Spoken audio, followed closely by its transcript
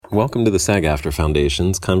Welcome to the SAG-AFTRA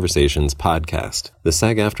Foundation's Conversations podcast. The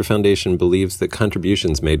SAG-AFTRA Foundation believes that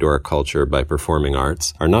contributions made to our culture by performing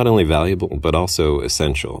arts are not only valuable, but also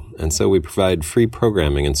essential, and so we provide free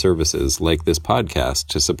programming and services like this podcast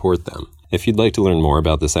to support them. If you'd like to learn more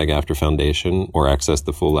about the SAG-AFTRA Foundation, or access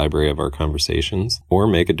the full library of our conversations, or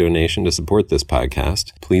make a donation to support this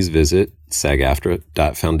podcast, please visit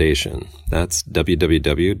sagaftra.foundation. That's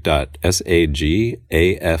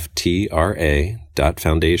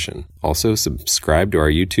www.sagaftra.foundation. Also, subscribe to our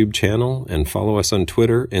YouTube channel and follow us on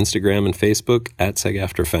Twitter, Instagram, and Facebook at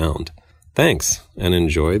SAG-AFTRA Thanks, and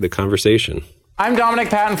enjoy the conversation. I'm Dominic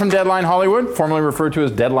Patton from Deadline Hollywood, formerly referred to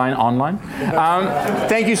as Deadline Online.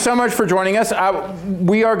 Thank you so much for joining us.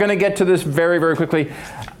 We are going to get to this very, very quickly.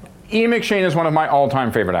 Ian McShane is one of my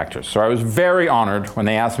all-time favorite actors, so I was very honored when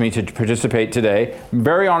they asked me to participate today. I'm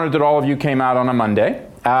very honored that all of you came out on a Monday.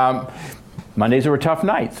 Mondays are a tough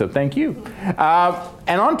night, so thank you.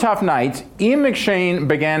 And on tough nights, Ian McShane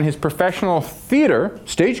began his professional theater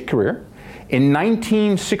stage career in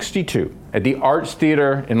 1962 at the Arts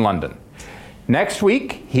Theatre in London. Next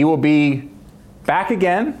week, he will be back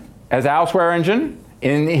again as Al Swearingen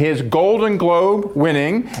in his Golden Globe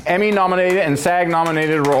winning, Emmy-nominated and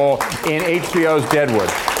SAG-nominated role in HBO's Deadwood.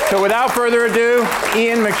 So without further ado,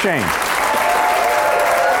 Ian McShane.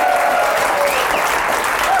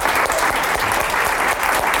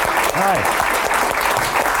 Hi.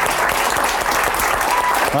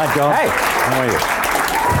 Hi, Dom. Hey, how are you?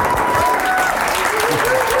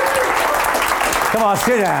 Come on,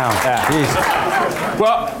 sit down. Yeah.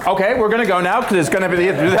 Well, okay, we're going to go now because it's going to be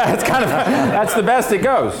that's the best it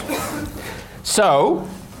goes. So,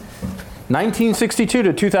 1962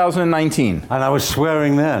 to 2019. And I was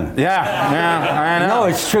swearing then. Yeah, I know. No,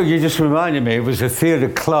 it's true. You just reminded me. It was a theater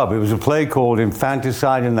club. It was a play called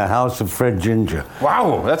Infanticide in the House of Fred Ginger.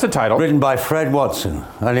 Wow, that's a title. Written by Fred Watson.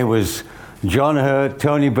 And it was John Hurt,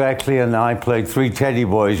 Tony Beckley, and I played three teddy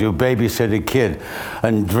boys who babysit a kid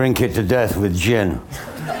and drink it to death with gin.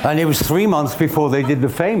 And it was 3 months before they did the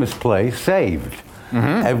famous play, Saved.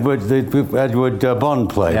 Mm-hmm. Edward Bond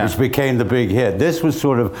play, which became the big hit. This was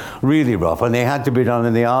sort of really rough, and they had to be done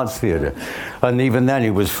in the Arts Theatre. And even then,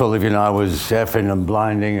 it was full of, I was effing and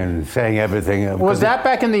blinding and saying everything. Was that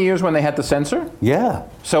back in the years when they had to censor? Yeah.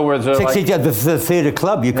 So was it the theatre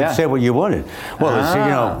club, you could say what you wanted. Well,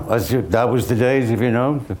 that was the days of,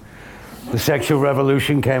 the sexual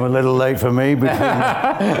revolution came a little late for me between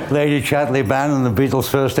Lady Chatterley Band and the Beatles'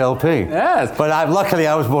 first LP. Yes. But luckily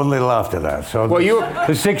I was born a little after that. So the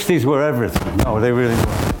 60s were everything. No, they really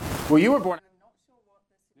were. Well, you were born...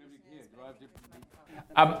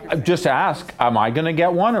 just to ask, am I going to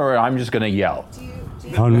get one or I'm just going to yell?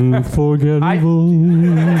 Unforgettable.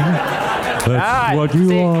 That's what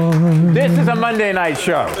you are. This is a Monday night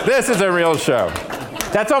show. This is a real show.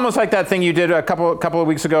 That's almost like that thing you did a couple of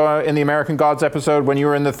weeks ago in the American Gods episode when you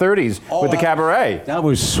were in the 30s with the cabaret. That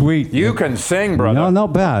was sweet. You can sing, brother. No,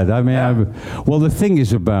 not bad. I mean, well, the thing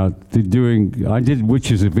is about I did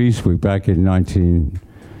Witches of Eastwick back in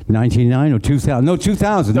 1999 or 2000. No,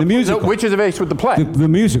 2000. The musical. Witches of Eastwick, the play. The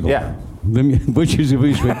musical. Yeah. Witches of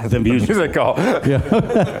Eastwick, the musical. Yeah.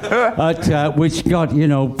 Which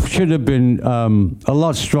should have been a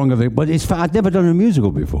lot stronger. But I'd never done a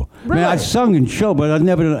musical before. Really? I mean, I'd sung in show, but I'd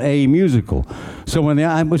never done a musical. So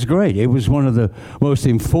it was great. It was one of the most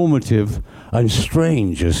informative and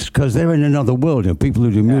strangest, because they're in another world. People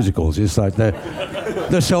who do musicals, it's like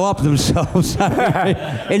they're so up themselves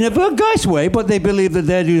in a very nice way, but they believe that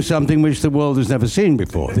they're doing something which the world has never seen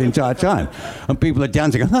before the entire time. And people are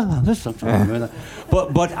dancing,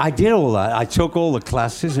 but I did all that. I took all the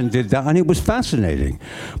classes and did that, and it was fascinating.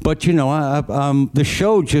 But, the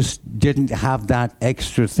show just didn't have that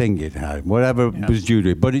extra thing it had, whatever was due to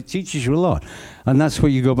it. But it teaches you a lot. And that's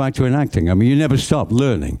what you go back to in acting. I mean, you never stop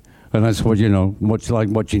learning. And that's what, what's like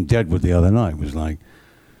watching Deadwood the other night was like,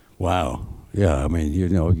 wow. Yeah, I mean,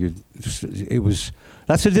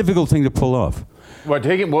 that's a difficult thing to pull off.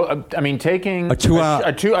 Taking a 2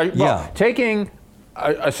 hour, taking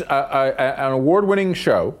an award-winning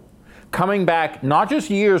show, coming back not just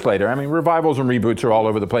years later, I mean, revivals and reboots are all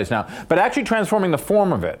over the place now, but actually transforming the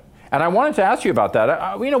form of it. And I wanted to ask you about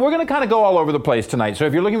that. We're going to kind of go all over the place tonight. So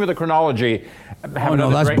if you're looking for the chronology, have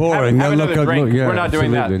another that's drink. boring. Have another drink. Yeah, we're not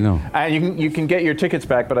doing that. No. And you can get your tickets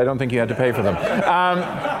back, but I don't think you had to pay for them.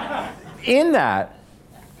 In that,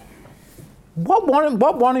 What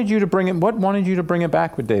wanted you to bring it? What wanted you to bring it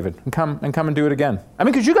back with David and come and do it again? I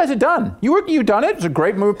mean, because you guys had done. You done it. It was a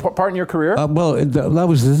great part in your career. That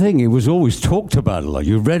was the thing. It was always talked about a lot.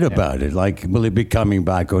 You read about it. Like, will it be coming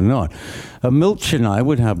back or not? Milch and I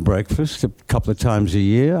would have breakfast a couple of times a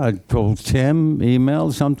year. I'd call Tim,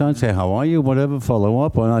 email sometimes, say how are you, whatever, follow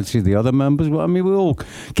up. And I'd see the other members. Well, I mean, we all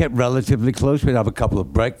kept relatively close. We'd have a couple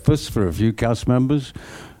of breakfasts for a few cast members.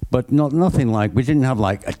 But nothing like, we didn't have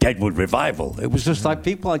like a Deadwood revival. It was just like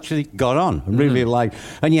people actually got on and really liked,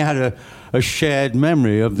 and you had a shared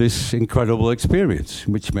memory of this incredible experience,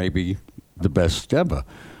 which may be the best ever.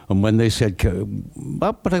 And when they said,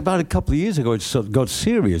 but about a couple of years ago, it sort of got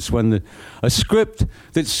serious when a script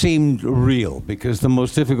that seemed real, because the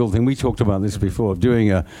most difficult thing, we talked about this before, of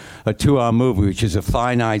doing a 2-hour movie, which is a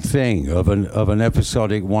finite thing of an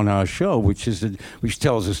episodic 1-hour show, which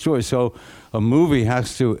tells a story. So a movie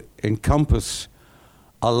has to encompass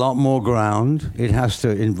a lot more ground. It has to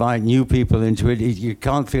invite new people into it. You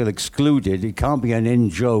can't feel excluded. It can't be an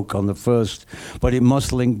in-joke on the first, but it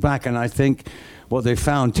must link back. And I think what they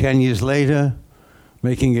found 10 years later,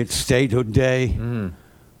 making it statehood day,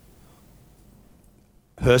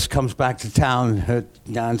 Hearst comes back to town,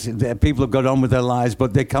 people have got on with their lives,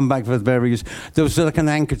 but they come back for various, there was like an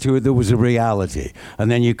anchor to it, there was a reality.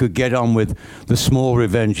 And then you could get on with the small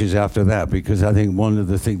revenges after that, because I think one of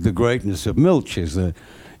the greatness of Milch is that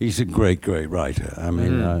he's a great, great writer. I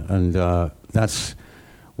mean, that's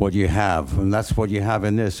what you have, and that's what you have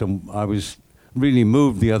in this. And I was really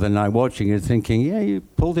moved the other night watching it, thinking, yeah, you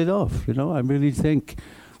pulled it off. You know, I really think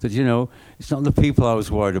that, you know, it's not the people I was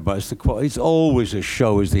worried about, it's the quality. It's always a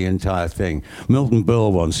show is the entire thing. Milton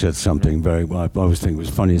Berle once said something I always think was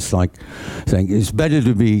funny. It's like saying, it's better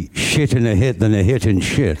to be shit in a hit than a hit in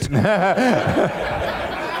shit.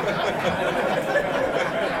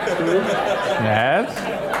 Yes.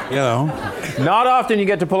 You know. Not often you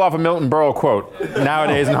get to pull off a Milton Berle quote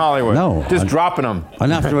nowadays in Hollywood. No. Just dropping them.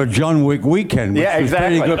 And after a John Wick weekend, which was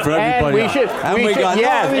pretty good for everybody.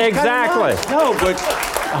 Exactly. No, but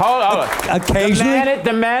hold on. Occasionally.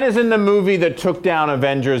 The man is in the movie that took down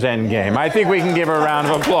Avengers Endgame. I think we can give a round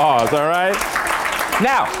of applause, all right?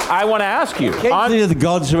 Now, I want to ask you. Occasionally the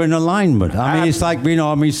gods are in alignment. I mean, it's like, you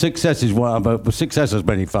know, I mean, success is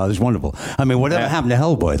many fathers, wonderful. I mean, whatever happened to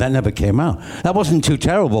Hellboy, that never came out. That wasn't too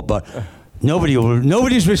terrible, but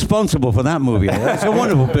nobody's responsible for that movie. It's a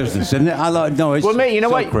wonderful business, and I like. No, it's well, mate, you know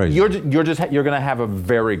what? Crazy. You're going to have a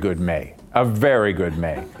very good May,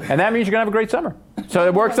 and that means you're going to have a great summer. So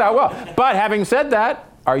it works out well. But having said that,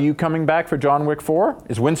 are you coming back for John Wick 4?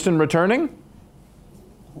 Is Winston returning?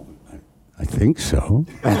 I think so.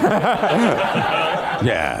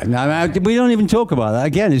 Yeah. No, we don't even talk about that.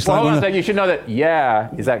 Again, it's hold like... on a second. You should know that "yeah"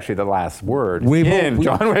 is actually the last word in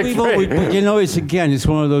John Wick 3. You know, it's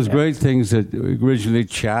one of those great things that originally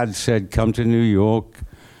Chad said, come to New York,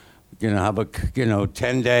 you know, have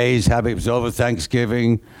 10 days, it was over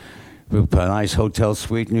Thanksgiving, a nice hotel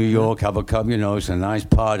suite in New York, have a cup, you know, it's a nice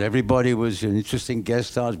part. Everybody was an interesting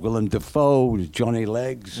guest stars, Willem Dafoe, Johnny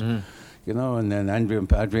Legs, you know, and then Adrian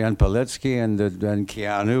Paletsky and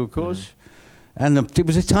Keanu, of course. And it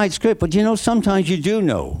was a tight script, but you know, sometimes you do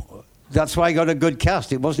know. That's why I got a good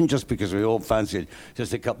cast. It wasn't just because we all fancied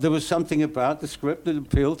just a couple. There was something about the script that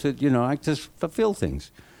appealed to, you know, actors fulfill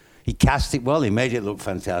things. He cast it well. He made it look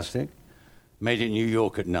fantastic. Made it New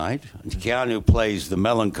York at night. And Keanu plays the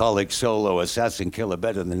melancholic solo assassin killer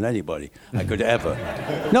better than anybody I could ever.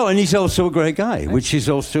 No, and he's also a great guy, which is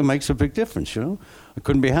also makes a big difference, you know. I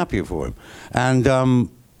couldn't be happier for him. And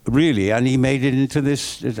really, and he made it into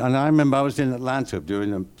this, and I remember I was in Atlanta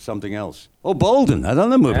doing something else. Oh, Bolden,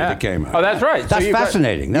 another movie that came out. Oh, that's right. That's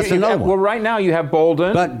fascinating. That's another one. Well, right now you have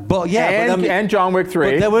Bolden and John Wick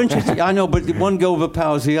 3. But they were interesting. I know, but one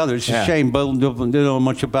overpowers the other. It's a shame Bolden didn't know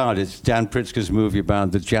much about it. It's Dan Pritzker's movie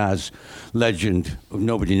about the jazz legend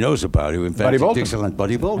nobody knows about, who invented Dixieland,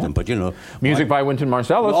 Buddy Bolden. But, you know. Music by Wynton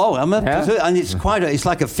Marsalis. Oh, and it's it's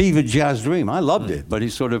like a fevered jazz dream. I loved it. But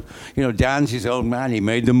he's sort of, you know, Dan's his own man. He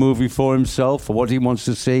made the movie for himself, for what he wants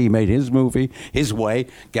to see. He made his movie, his way.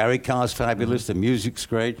 Gary Carr's fabulous. The music's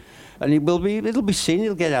great. And it'll be seen.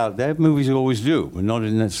 It'll get out there. Movies always do, but not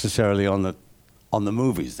necessarily on the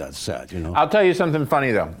movies. That's sad, you know. I'll tell you something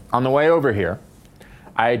funny, though. On the way over here,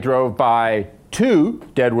 I drove by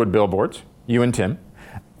 2 Deadwood billboards, you and Tim,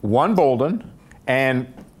 1 Bolden, and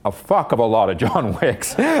a fuck of a lot of John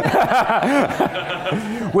Wicks.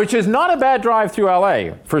 Which is not a bad drive through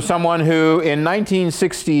LA for someone who, in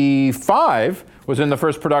 1965, was in the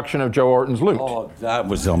first production of Joe Orton's Loot. Oh, that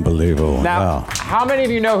was unbelievable. Now, how many of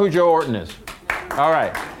you know who Joe Orton is? All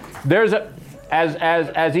right.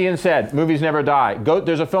 as Ian said, movies never die.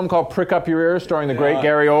 There's a film called Prick Up Your Ears starring the great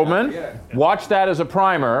Gary Oldman. Yeah. Watch that as a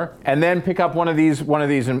primer, and then pick up one of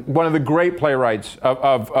the great playwrights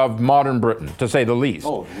of modern Britain, to say the least.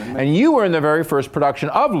 Oh, and you were in the very first production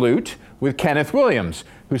of Loot with Kenneth Williams,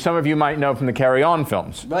 who some of you might know from the Carry On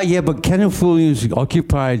films. Yeah, but Kenneth Williams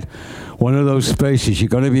occupied one of those spaces.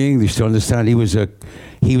 You've got to be English to understand. He was a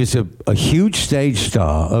huge stage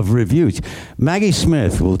star of reviews. Maggie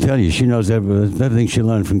Smith will tell you, she knows everything she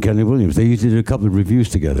learned from Kenneth Williams. They used to do a couple of reviews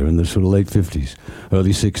together in the sort of late 50s,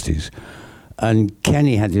 early 60s. And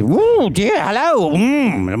Kenny had to, oh dear, hello,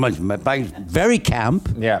 very camp,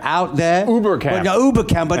 out there. Uber camp. Uber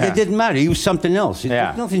camp, but it didn't matter. He was something else. It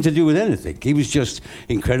had nothing to do with anything. He was just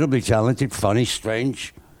incredibly talented, funny,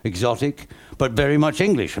 strange, exotic, but very much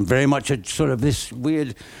English and very much a sort of this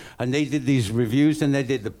weird. And they did these reviews, and they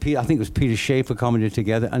did I think it was Peter Schaefer comedy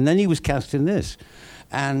together, and then he was cast in this.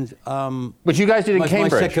 And but you guys did it in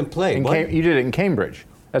Cambridge. My second play. You did it in Cambridge.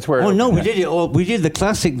 That's where. Oh no, we did it all. We did the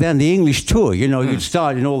classic then, the English tour. You know, you'd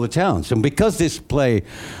start in all the towns, and because this play,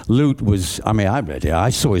 Loot was. I mean, I read it.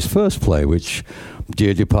 I saw his first play, which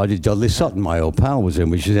dear departed Dudley Sutton, my old pal, was in,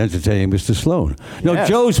 which is Entertaining Mr. Sloane. No, yes.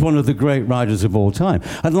 Joe's one of the great writers of all time,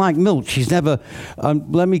 and like Milt, she's never.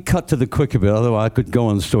 Let me cut to the quick a bit, although I could go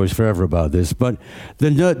on stories forever about this. But the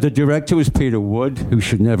director was Peter Wood, who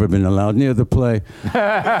should never have been allowed near the play.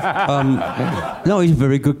 No, he's a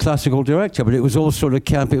very good classical director, but it was all sort of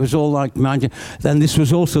camp. It was all like magic. Then this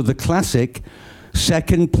was also the classic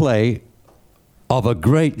second play of a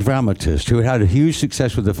great dramatist who had a huge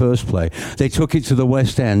success with the first play. They took it to the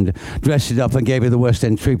West End, dressed it up, and gave it the West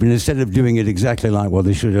End treatment. Instead of doing it exactly like what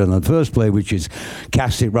they should have done in the first play, which is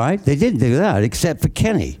cast it right, they didn't do that, except for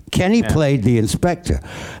Kenny. Kenny played the inspector,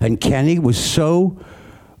 and Kenny was so...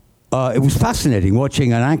 it was fascinating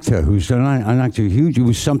watching an actor who's an actor huge. It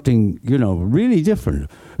was something, really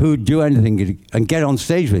different. Who would do anything and get on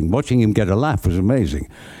stage with him. Watching him get a laugh was amazing.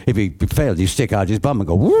 If he failed, he'd stick out his bum and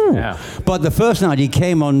go, woo! Yeah. But the first night he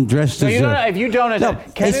came on dressed as... if you don't know,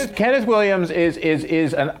 Kenneth Williams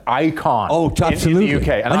is an icon. Oh, absolutely. In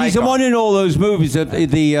the UK. And he's the one in all those movies,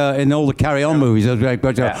 in all the Carry On movies.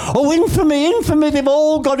 Oh, infamy, they've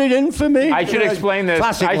all got it, infamy. I should explain this.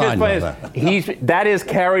 Classic line. That is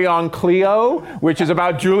Carry On Cleo, which is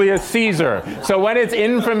about Julius Caesar. So when it's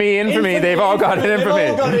infamy, they've all got it,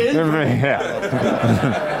 infamy.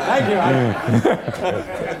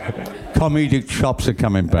 Comedic chops are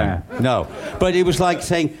coming back. Yeah. No, but it was like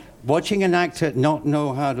saying, watching an actor not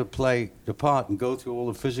know how to play the part and go through all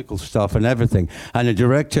the physical stuff and everything, and a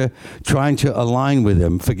director trying to align with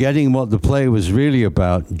him, forgetting what the play was really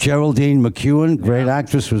about. Geraldine McEwen, great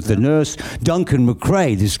actress, was the nurse. Duncan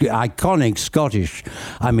McRae, this iconic Scottish,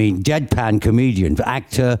 deadpan comedian,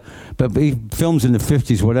 actor, but he films in the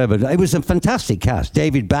 50s, whatever. It was a fantastic cast.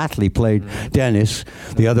 David Batley played Dennis,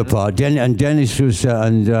 the other part. And Dennis was,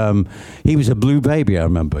 he was a blue baby, I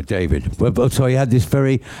remember, David. So he had this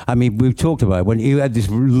very, we've talked about it, when he had this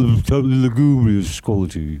lugubrious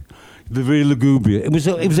quality. Very lugubrious. It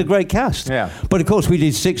was a great cast. Yeah. But of course we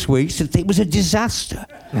did 6 weeks. It was a disaster.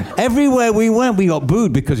 Everywhere we went, we got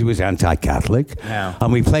booed because it was anti-Catholic. Yeah.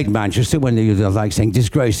 And we played Manchester when they were like saying,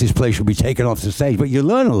 "Disgrace! This place should be taken off the stage." But you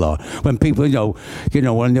learn a lot when people,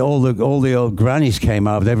 when all the old grannies came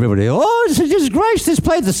out with everybody. Oh, it's a disgrace! This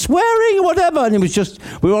place, the swearing, whatever. And it was just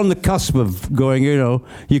we were on the cusp of going.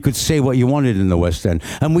 You could say what you wanted in the West End,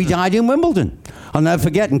 and we died in Wimbledon. I'll never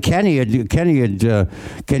forget. And Kenny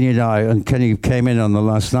and I. And Kenny came in on the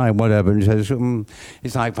last night, whatever, and says,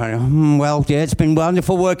 it's like, well, yeah, it's been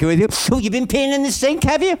wonderful working with you. Oh, you've been peeing in the sink,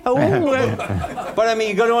 have you? Oh. But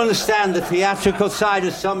you've got to understand the theatrical side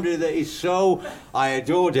of somebody that is so, I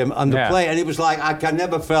adored him on the play, and it was like,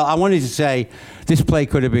 I wanted to say, this play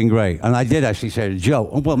could have been great. And I did actually say to Joe,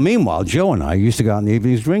 well, meanwhile, Joe and I used to go out in the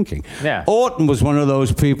evenings drinking. Yeah. Orton was one of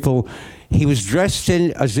those people. He was dressed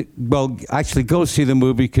in actually go see the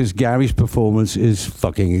movie because Gary's performance is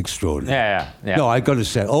fucking extraordinary. Yeah. No, I got to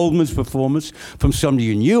say, Oldman's performance from somebody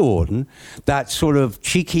who knew Orton, that sort of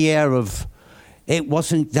cheeky air of, it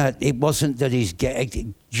wasn't that he's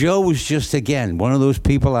gay. Joe was just, again, one of those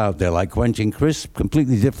people out there like Quentin Crisp,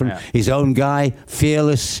 completely different. Yeah. His own guy,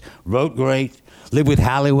 fearless, wrote great. Lived with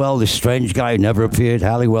Halliwell, this strange guy who never appeared.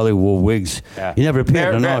 Halliwell, who wore wigs. Yeah. He never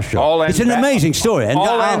appeared on our show. It's an amazing story. And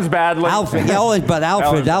all ends badly.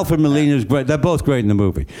 Alfred Molina's great. They're both great in the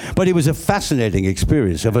movie. But it was a fascinating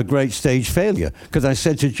experience of a great stage failure. Because I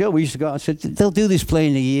said to Joe, we used to go out, I said, they'll do this play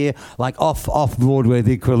in a year, like off Broadway,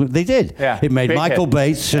 the equivalent. They did. Yeah. It made Michael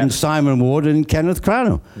Bates and Simon Ward and Kenneth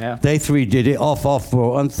Branagh. Yeah. They three did it off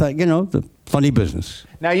Broadway. And Funny business.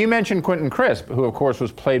 Now, you mentioned Quentin Crisp, who, of course,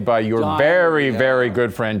 was played by your very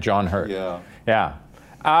good friend, John Hurt. Yeah.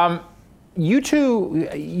 You two,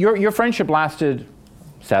 your friendship lasted,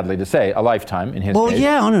 sadly to say, a lifetime in his case. Well,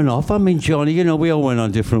 yeah, on and off. I mean, Johnny, you know, we all went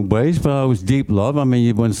on different ways, but I was deep love. I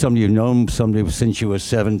mean, when somebody you've known somebody since you were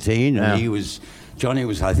 17, and Johnny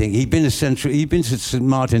was, I think, he'd been to St.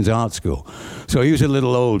 Martin's Art School. So he was a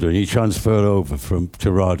little older, and he transferred over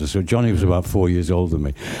to RADA. So Johnny was about 4 years older than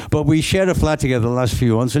me. But we shared a flat together the last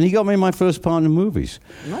few months, and he got me my first part in movies.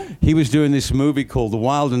 Right. He was doing this movie called The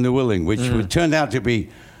Wild and the Willing, which turned out to be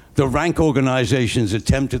the rank organization's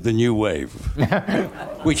attempt at the new wave,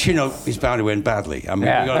 which, you know, is bound to end badly. I mean,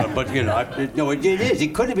 but, you know, no, it is.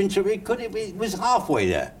 It could have been, it was halfway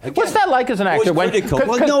there. Again, what's that like as an actor?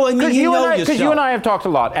 Because you and I have talked a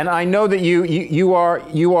lot, and I know that you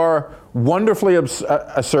are wonderfully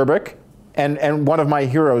acerbic, and one of my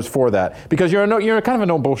heroes for that, because you're kind of a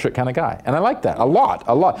no bullshit kind of guy, and I like that a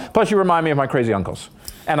lot. Plus, you remind me of my crazy uncles.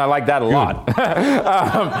 And I like that a lot.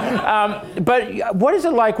 But what is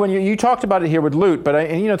it like when you talked about it here with Loot, but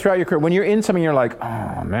throughout your career, when you're in something, you're like,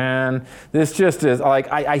 oh man, this just is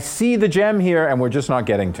like, I see the gem here and we're just not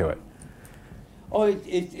getting to it. Oh,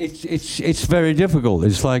 it's very difficult.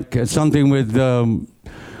 It's like something with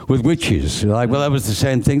witches. Like, well, that was the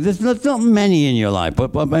same thing. There's not many in your life,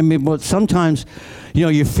 but I mean, but sometimes, you know,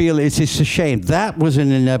 you feel it's a shame. That was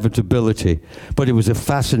an inevitability, but it was a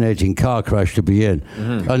fascinating car crash to be in.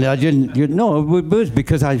 Mm-hmm. And I didn't, it was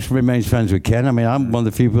because I remained friends with Ken. I mean, I'm one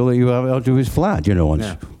of the people that you have out to his flat, you know, once.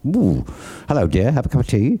 Yeah. Ooh, hello, dear, have a cup of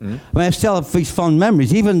tea. Mm-hmm. I mean, I still have these fond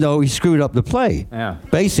memories, even though he screwed up the play,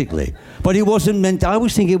 basically. But it wasn't meant, I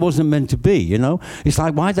always think it wasn't meant to be, you know? It's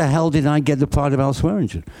like, why the hell did I get the part of Al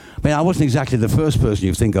Swearingen? I mean, I wasn't exactly the first person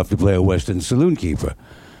you think of to play a Western saloon keeper.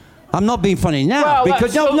 I'm not being funny now,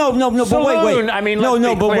 because no, but wait. I mean,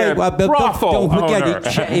 brothel don't forget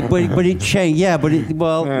it. But it changed. Yeah, but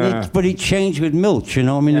it changed with Milch. You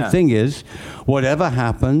know, I mean, the thing is, whatever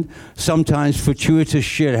happened, sometimes fortuitous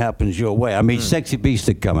shit happens your way. I mean, Sexy Beast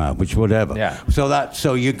had come out, which whatever. Yeah.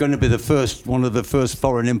 So you're going to be one of the first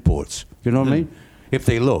foreign imports. You know what I mean? If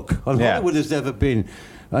they look, Hollywood has never been.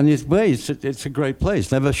 And it's a great place.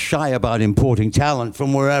 Never shy about importing talent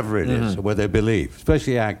from wherever it is, or where they believe,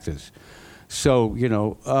 especially actors. So, you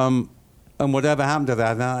know, and whatever happened to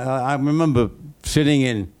that, I remember sitting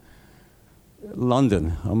in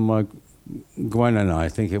London, Gwen and I,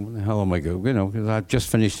 thinking, what the hell am I going? You know, because I just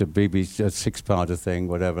finished a BBC 6-parter thing,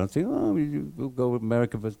 whatever. I'm thinking, we'll go with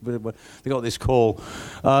America. But they got this call,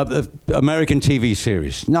 American TV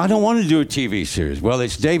series. No, I don't want to do a TV series. Well,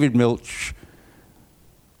 it's David Milch,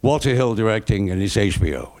 Walter Hill directing, and it's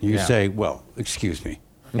HBO. You say, well, excuse me.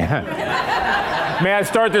 May I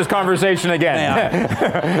start this conversation again?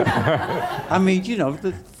 I mean, you know,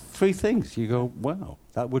 the three things. You go, wow,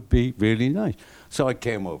 that would be really nice. So I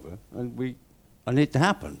came over, and it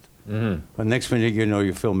happened. Mm-hmm. And next minute, you know,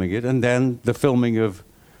 you're filming it. And then the filming of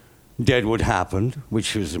Deadwood happened,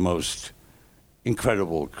 which was the most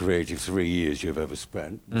incredible creative 3 years you've ever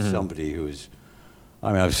spent with somebody who is...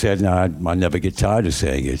 I mean, I've said, I never get tired of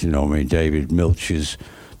saying it, you know, I mean, David Milch is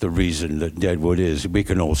the reason that Deadwood is. We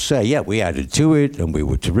can all say, yeah, we added to it, and we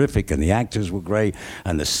were terrific, and the actors were great,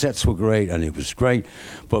 and the sets were great, and it was great,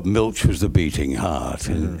 but Milch was the beating heart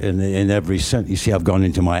in every sense. You see, I've gone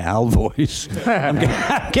into my Al voice.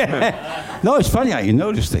 No, it's funny how you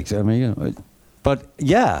notice things. I mean, you know, but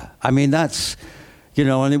yeah, I mean, that's... You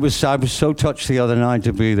know, and I was so touched the other night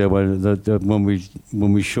to be there when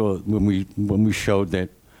we showed that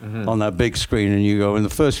on that big screen, and you go in the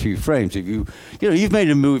first few frames. If you've made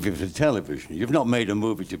a movie for television, you've not made a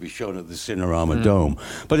movie to be shown at the Cinerama Dome.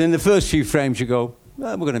 But in the first few frames, you go,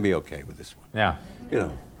 we're going to be okay with this one. Yeah. You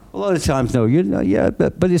know, a lot of times, no,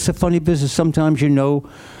 but it's a funny business. Sometimes you know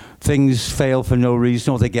things fail for no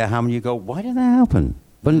reason, or they get hammered. You go, why did that happen?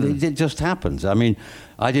 But it just happens. I mean,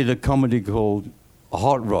 I did a comedy called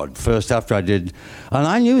Hot Rod first after I did, and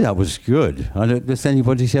I knew that was good. Does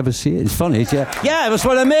anybody ever see it? It's funny. Yeah, that's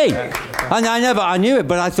what I mean. And I knew it,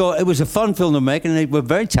 but I thought it was a fun film to make, and they were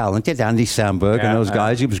very talented, Andy Samberg and those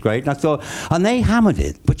guys. It was great, and I thought, and they hammered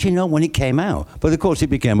it. But you know, when it came out, but of course it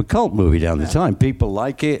became a cult movie down the time. People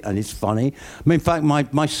like it, and it's funny. I mean, in fact,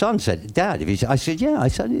 my son said, "Dad," I said, "Yeah." I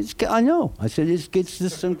said, I know. I said,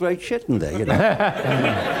 there's some great shit in there, you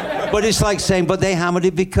know. But it's like saying, but they hammered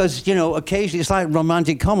it because, you know, occasionally it's like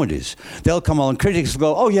romantic comedies. They'll come on, critics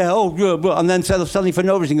will go, and then suddenly for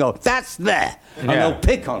no reason go, that's there. And they'll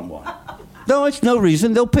pick on one. No, it's no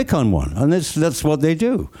reason. They'll pick on one. And that's what they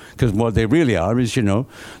do. Because what they really are is, you know,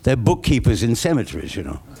 they're bookkeepers in cemeteries, you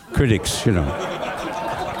know. Critics, you know.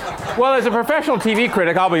 Well, as a professional TV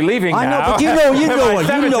critic, I'll be leaving I know, now. but you know My what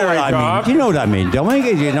cemetery I job. mean. You know what I mean, don't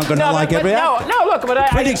you? You're not going to No, like but every actor. no, look, but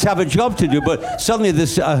Critics have a job to do, but suddenly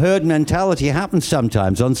this herd mentality happens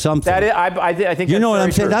sometimes on something. that is, I think You that's know what very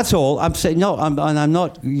I'm saying? true. That's all. I'm saying no. I'm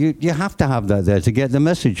not. You have to have that there to get the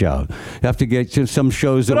message out. You have to get to some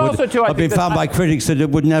shows that But also, too, I have been think found by critics that it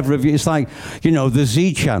would never have. It's like the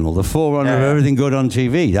Z Channel, the forerunner of everything good on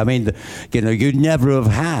TV. I mean, you'd never have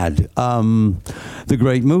had the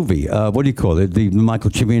great movie. What do you call it? The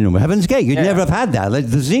Michael Cimino, Heaven's Gate. You'd never have had that. Like,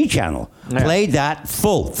 the Z Channel played that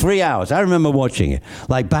full 3 hours. I remember watching it.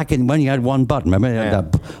 Like back in when you had one button. Remember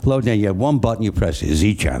that load down? You had one button. You press it.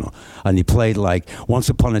 Z Channel, and you played like Once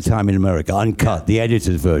Upon a Time in America, uncut, the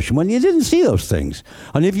edited version. When you didn't see those things.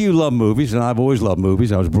 And if you love movies, and I've always loved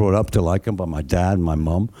movies, I was brought up to like them by my dad and my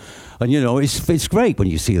mum. And it's great when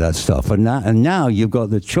you see that stuff. And now you've got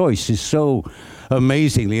the choice is so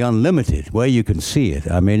amazingly unlimited where you can see it.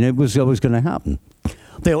 I mean, it was always going to happen.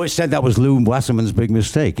 They always said that was Lou Wasserman's big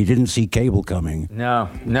mistake. He didn't see cable coming. No.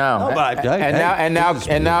 but,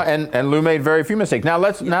 And Lou made very few mistakes. Now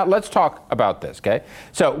let's talk about this, okay?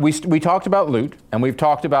 So we talked about Loot, and we've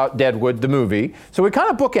talked about Deadwood, the movie. So we kind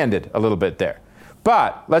of bookended a little bit there.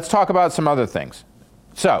 But let's talk about some other things.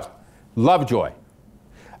 So, Lovejoy,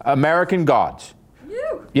 American Gods.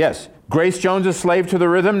 Yes, Grace Jones' Slave to the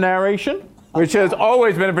Rhythm narration, which has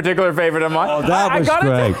always been a particular favorite of mine. Oh, that was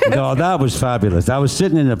great. No, that was fabulous. I was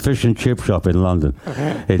sitting in a fish and chip shop in London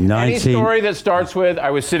in 19... Any story that starts with, I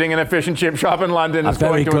was sitting in a fish and chip shop in London is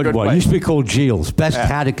going to a good one. place. Used to be called Gilles. Best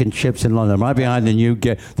haddock and chips in London. Right behind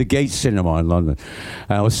the Gates Cinema in London.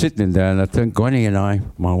 And I was sitting in there, and I think Gwenny and I,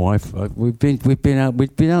 my wife, we've been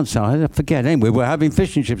outside. I forget. Anyway, we're having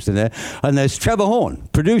fish and chips in there, and there's Trevor Horn,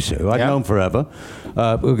 producer, who I've known forever,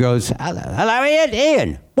 who goes, "Hello,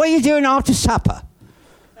 Ian. What are you doing after supper?"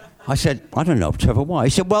 I said, "I don't know, Trevor, why?" He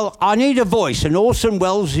said, "Well, I need a voice, and Orson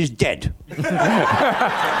Welles is dead."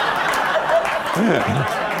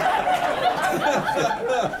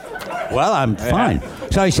 Well, I'm fine.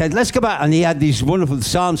 So he said, "Let's go back." And he had these wonderful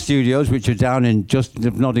sound studios, which are down in just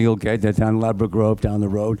Notting Hill Gate. They're down Ladbroke Grove, down the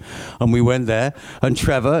road. And we went there. And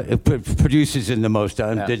Trevor, produces in the most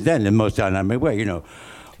dynamic way, You know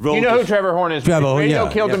who Trevor Horn is? Trevor Horn, Video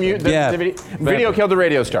killed video killed the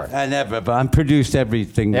radio star. And produced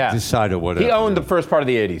everything this side or whatever. He owned the first part of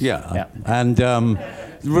the 80s. Yeah. And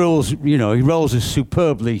he rolls a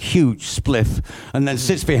superbly huge spliff and then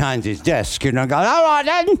sits behind his desk, and goes, "All right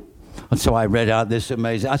then." And so I read out this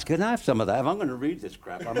amazing. I said, "Can I have some of that? If I'm going to read this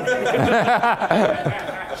crap, I'm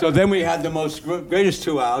not." So then we had the greatest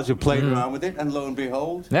 2 hours of playing around with it, and lo and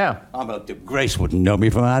behold, Grace wouldn't know me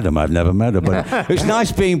from Adam. I've never met her, but it's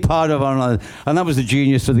nice being part of and that was the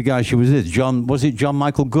genius of the guy she was with. John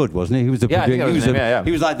Michael Good, wasn't he? He was the producer.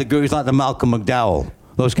 He was like the Malcolm McDowell.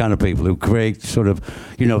 Those kind of people who create sort of,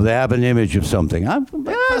 they have an image of something. I get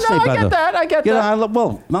that.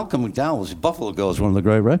 Well, Malcolm McDowell's Buffalo Girls is one of the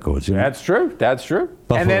great records. That's true.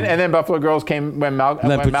 And then Buffalo Girls came when Malcolm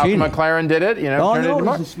McLaren did it. Turned it into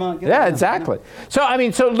more. He's a smart guy. Yeah, exactly. So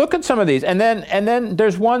look at some of these, and then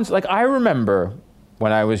there's ones like I remember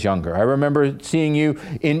when I was younger. I remember seeing you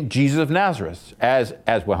in Jesus of Nazareth as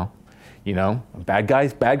well. Bad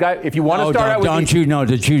guy. If you want to start out with... Don't you know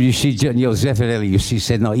that you see Zeffirelli, you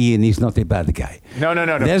said, "No, Ian, he's not a bad guy." No.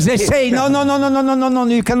 They say, no,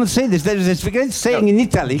 you cannot say this. There's this saying in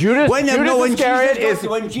Italy. Judas Iscariot is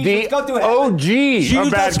the OG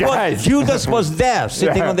of bad guys. Judas was there,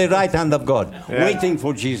 sitting on the right hand of God, waiting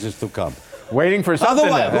for Jesus to come. Waiting for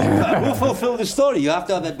something. Otherwise, who fulfill the story? You have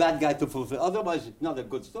to have a bad guy to fulfill. Otherwise, it's not a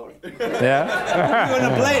good story. Yeah. You're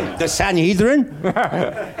going to blame the Sanhedrin?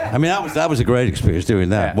 I mean, that was a great experience doing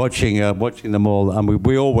that. Yeah. Watching them all. And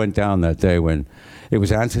we all went down that day when it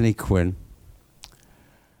was Anthony Quinn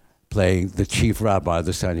playing the chief rabbi of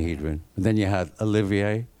the Sanhedrin. And then you had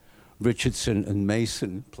Olivier, Richardson, and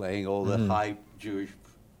Mason playing all the high Jewish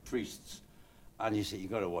priests. And you said, "You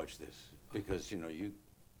got to watch this because you."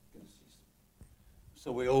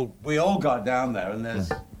 So we all got down there, and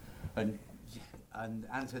there's and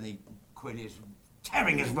Anthony Quinn is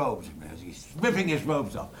tearing his robes, he's ripping his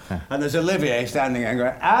robes off, and there's Olivier standing there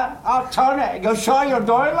going, Tony, you're sure you're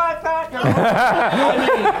doing like that?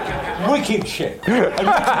 I mean, wicked shit.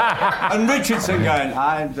 And Richardson going,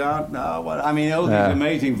 "I don't know what." I mean, all these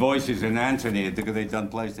amazing voices in Anthony because they've done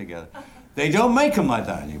plays together. They don't make them like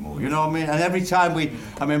that anymore. You know what I mean? And every time we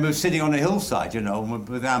were sitting on a hillside,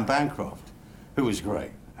 with Anne Bancroft, who was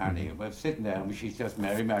great. Annie. We're sitting there, and she's just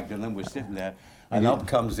Mary Magdalene. We're sitting there, and up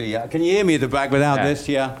comes the. Can you hear me at the back without this?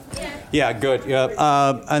 Yeah. Yeah, good.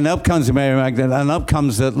 Yeah. And up comes the Mary Magdalene, and up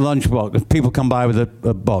comes the lunchbox. People come by with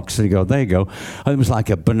a box. They go, there you go. And it was like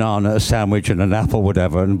a banana, a sandwich, and an apple,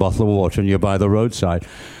 whatever, and a bottle of water, and you're by the roadside.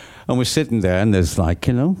 And we're sitting there, and there's like,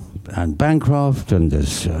 and Bancroft, and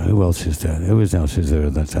there's, who else is there? Who else is there?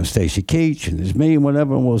 That's Stacey Keach, and there's me, and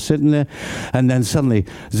whatever, and we're sitting there. And then suddenly,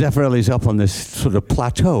 Zeffirelli's up on this sort of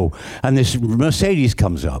plateau, and this Mercedes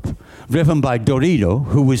comes up, driven by Dorino,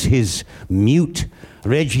 who was his mute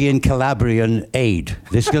Regian Calabrian aide.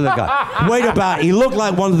 This little guy. Wait about, he looked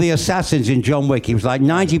like one of the assassins in John Wick. He was like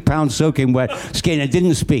 90 pounds soaking wet skin and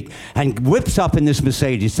didn't speak. And whips up in this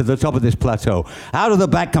Mercedes to the top of this plateau. Out of the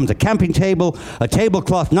back comes a camping table, a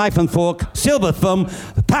tablecloth, knife and fork, silver thumb,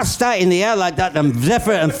 pasta in the air like that, and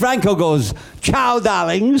Zephyr and Franco goes, ciao,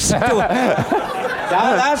 darlings.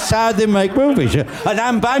 That's how they make movies. And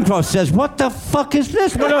Anne Bancroft says, what the fuck is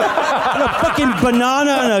this? What a fucking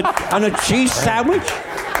banana and a cheese sandwich?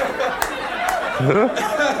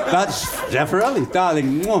 That's Zeffirelli,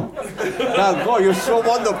 darling. Oh, God, you're so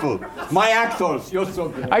wonderful. My actors, you're so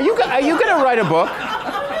good. Are you going to write a book?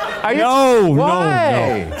 No.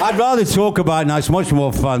 Why? I'd rather talk about it now. It's much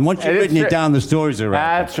more fun. Once you've written it down, the stories are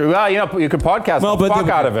right. That's true. Well, you could podcast the fuck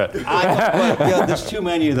out of it. There's too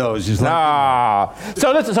many of those. It's like,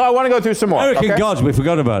 So I want to go through some more. American Gods, we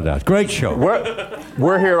forgot about that. Great show.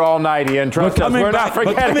 We're here all night, Ian. Trust us. We're not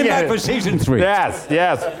forgetting it. We're coming back for season 3.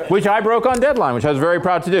 Yes. Which I broke on deadline, which I was very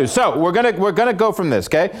proud to do. So we're gonna go from this,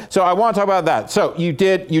 okay? So I want to talk about that. So you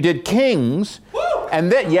did Kings. And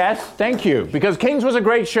then, yes, thank you. Because Kings was a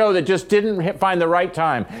great show that just didn't find the right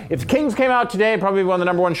time. If Kings came out today, it'd probably be one of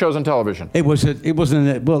the #1 shows on television. It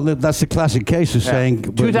wasn't. Well, that's the classic case of saying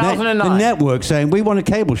 2009. The network saying we want a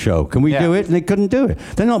cable show. Can we do it? And they couldn't do it.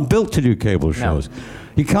 They're not built to do cable shows. No.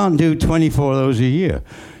 You can't do 24 of those a year.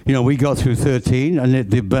 We got through 13, and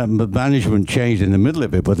the management changed in the middle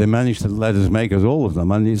of it, but they managed to let us make us all of them.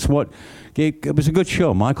 And it was a good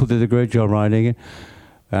show. Michael did a great job writing it.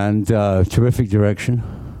 And terrific direction.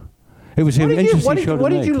 It was an interesting show to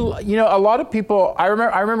make. A lot of people. I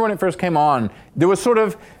remember when it first came on. There was sort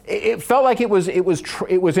of. It felt like it was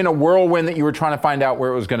in a whirlwind that you were trying to find out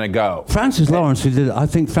where it was going to go. Francis Lawrence, who did. I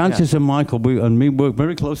think Francis and Michael and me worked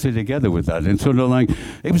very closely together with that. And sort of like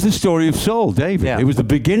it was the story of Saul, David. Yeah. It was the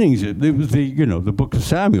beginnings. It was the book of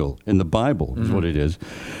Samuel in the Bible is what it is,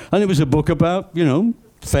 and it was a book about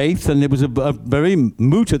faith, and it was a very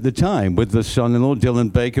moot at the time with the son-in-law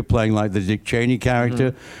Dylan Baker playing like the Dick Cheney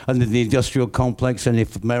character, and the industrial complex, and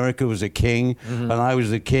if America was a king and I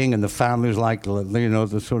was the king, and the family was like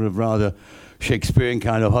the sort of rather Shakespearean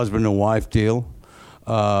kind of husband and wife deal,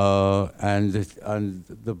 and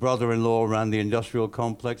the brother-in-law ran the industrial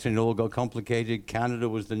complex, and it all got complicated. Canada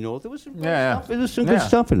was the north. There was some stuff. There was some good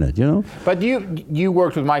stuff in it, But you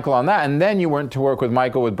worked with Michael on that, and then you went to work with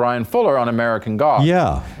Michael with Brian Fuller on American Gods.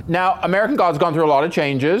 Yeah. Now, American Gods gone through a lot of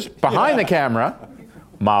changes behind the camera,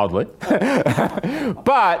 mildly,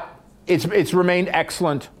 but it's remained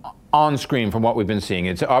excellent on screen from what we've been seeing.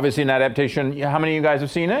 It's obviously an adaptation. How many of you guys have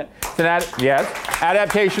seen it? It's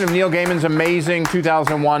adaptation of Neil Gaiman's amazing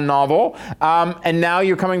 2001 novel. And now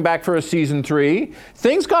you're coming back for a season 3.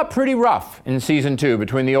 Things got pretty rough in season 2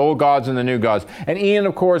 between the old gods and the new gods. And Ian,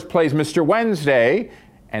 of course, plays Mr. Wednesday.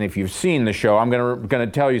 And if you've seen the show, I'm going to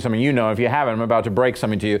tell you something you know. If you haven't, I'm about to break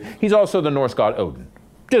something to you. He's also the Norse god Odin,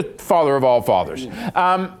 just father of all fathers.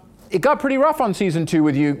 It got pretty rough on season 2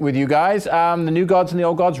 with you guys. The new gods and the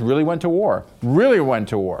old gods really went to war.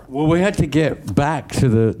 Well, we had to get back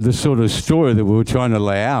to the sort of story that we were trying to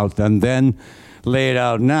lay out, and then lay it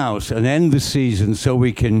out now, and end the season so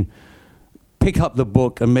we can pick up the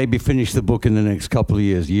book and maybe finish the book in the next couple of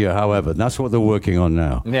years, however. That's what they're working on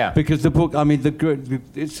now. Yeah. Because the book,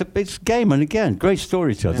 it's Gaiman, again, great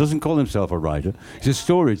storyteller. Doesn't call himself a writer. He's a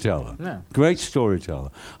storyteller. Yeah. Great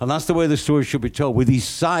storyteller. And that's the way the story should be told, with these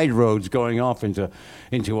side roads going off into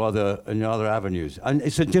other avenues. And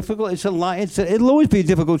it'll always be a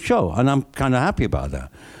difficult show, and I'm kind of happy about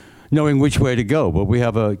that, knowing which way to go. But we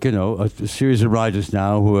have a series of writers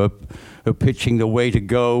now who are pitching the way to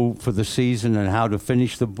go for the season and how to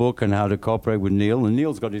finish the book and how to cooperate with Neil. And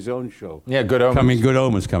Neil's got his own show. Yeah, Good Omens. Good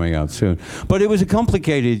Omens coming out soon. But it was a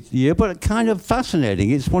complicated year, but kind of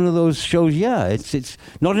fascinating. It's one of those shows, it's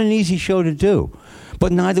not an easy show to do.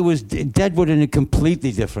 But neither was Deadwood, in a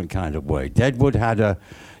completely different kind of way. Deadwood had a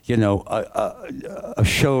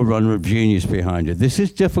showrunner of genius behind it. This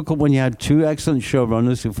is difficult when you had 2 excellent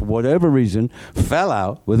showrunners who, for whatever reason, fell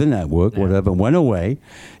out with the network, went away.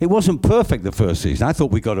 It wasn't perfect the first season. I thought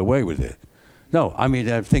we got away with it. No, I mean,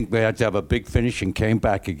 I think we had to have a big finish and came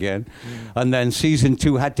back again. And then season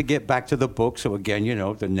 2 had to get back to the book. So again, you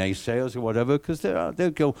know, the naysayers or whatever, because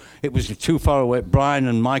they'll go, it was too far away. Brian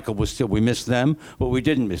and Michael were still, we missed them, but we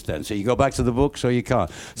didn't miss them. So you go back to the book, so you can't.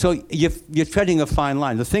 So you're treading a fine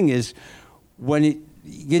line. The thing is, when it,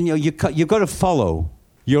 you know, you've got to follow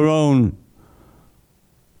your own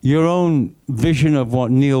vision of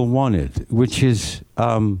what Neil wanted, which is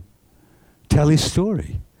tell his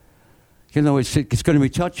story. You know, it's going to be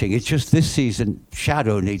touching. It's just this season,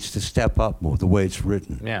 Shadow needs to step up more the way it's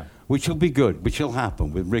written. Yeah. Which will be good, which will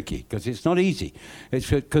happen with Ricky, because it's not easy. It's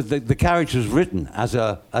because the character's written as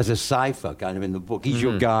a cipher kind of in the book. He's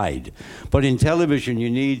your guide. But in television, you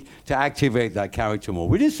need to activate that character more.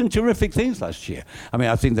 We did some terrific things last year. I mean,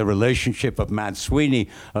 I think the relationship of Matt Sweeney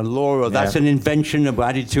and Laura, that's an invention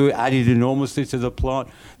added enormously to the plot.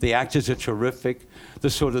 The actors are terrific. The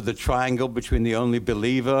sort of the triangle between the only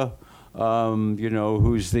believer, you know,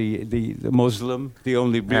 who's the Muslim, the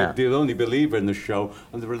only believer in the show,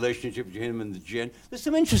 and the relationship between him and the jinn. There's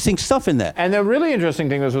some interesting stuff in there. And the really interesting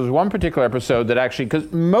thing was one particular episode that actually,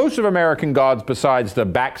 because most of American Gods, besides the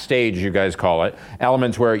backstage, you guys call it,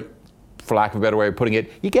 elements where, for lack of a better way of putting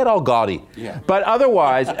it, you get all gaudy. Yeah. But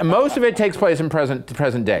otherwise, most of it takes place in present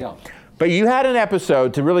day. Yeah. But you had an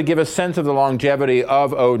episode to really give a sense of the longevity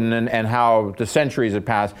of Odin and how the centuries had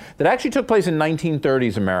passed that actually took place in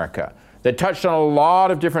 1930s America, that touched on a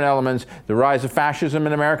lot of different elements, the rise of fascism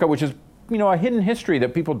in America, which is, you know, a hidden history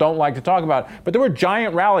that people don't like to talk about. But there were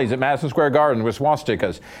giant rallies at Madison Square Garden with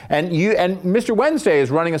swastikas. And Mr. Wednesday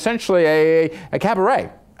is running essentially a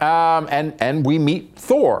cabaret. And we meet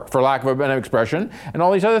Thor, for lack of a better expression, and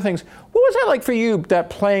all these other things. What was that like for you, that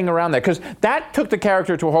playing around that? Because that took the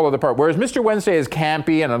character to a whole other part. Whereas Mr. Wednesday is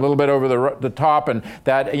campy and a little bit over the top, and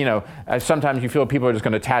that, you know, sometimes you feel people are just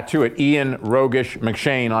going to tattoo it, Ian, roguish,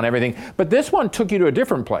 McShane on everything. But this one took you to a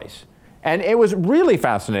different place. And it was really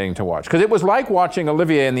fascinating to watch, because it was like watching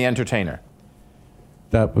Olivier and the Entertainer.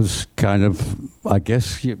 That was kind of, I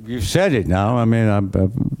guess, you've said it now. I mean, I'm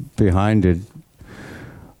behind it.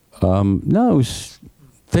 No,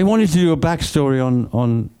 they wanted to do a backstory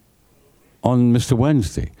on Mr.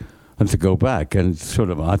 Wednesday, and to go back and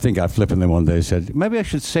sort of, I think I flipped them one day and said, maybe I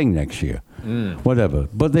should sing next year, whatever.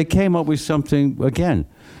 But they came up with something, again,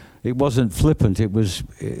 it wasn't flippant, it was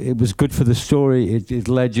good for the story, it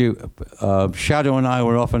led you, Shadow and I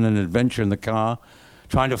were off on an adventure in the car,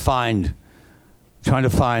 trying to find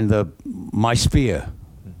my spear,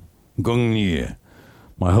 Gungnir,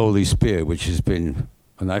 my holy spear, which has been,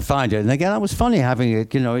 and I find it, and again, it was funny having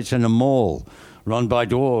it, you know, it's in a mall run by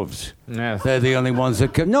dwarves. Yes. They're the only ones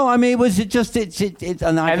that can. No, I mean, it was just, and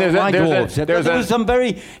I don't like dwarves.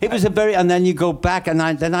 And then you go back, and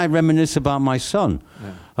then I reminisce about my son.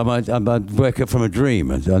 Yeah. About wake up from a dream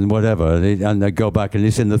and whatever, and they go back, and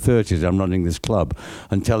it's in the 30s. I'm running this club,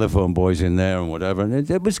 and Telephone Boy's in there and whatever, and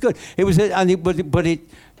it was good. It was, but it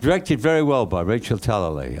directed very well by Rachel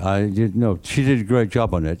Talalay. She did a great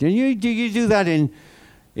job on it. And you do that in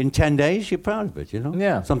 10 days, you're proud of it, you know?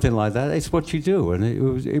 Yeah. Something like that. It's what you do, and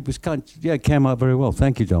it was kind of, it came out very well.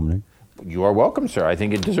 Thank you, Dominic. You are welcome, sir. I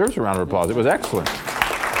think it deserves a round of applause. It was excellent.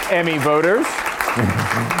 Emmy voters.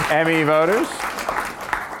 Emmy voters.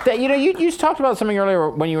 You talked about something earlier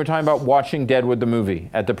when you were talking about watching Deadwood the movie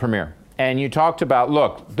at the premiere. And you talked about,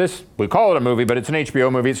 look, we call it a movie, but it's an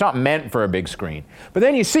HBO movie. It's not meant for a big screen. But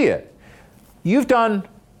then you see it. You've done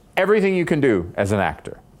everything you can do as an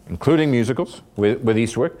actor, including musicals with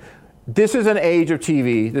Eastwick. This is an age of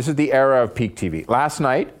TV. This is the era of peak TV. Last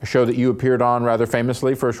night, a show that you appeared on rather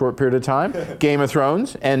famously for a short period of time, Game of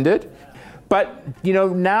Thrones, ended. But,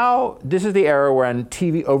 now this is the era when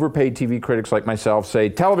overpaid TV critics like myself say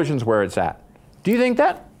television's where it's at. Do you think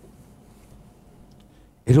that?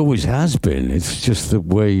 It always has been. It's just the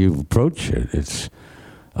way you approach it.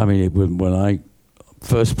 When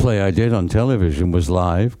first play I did on television was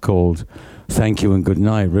live, called Thank You and Good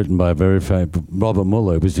Night, written by a very famous Robert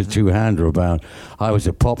Mueller. It was a two-hander about, I was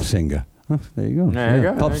a pop singer. Oh, there you go. There you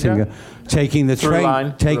go. Pop singer. Taking the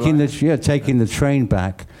train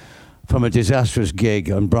back from a disastrous gig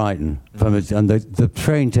in Brighton. And the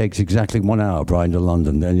train takes exactly 1 hour, Brighton to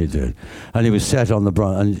London, then you do. And he was set on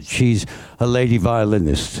and she's a lady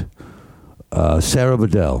violinist. Sarah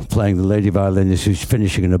Bedell playing the lady violinist who's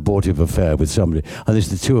finishing an abortive affair with somebody, and there's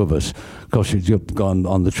the two of us. Of course, she'd gone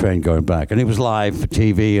on the train going back, and it was live for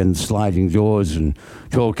TV and sliding doors and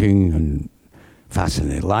talking and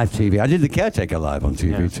fascinating live TV. I did The Caretaker live on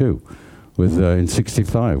TV too, with in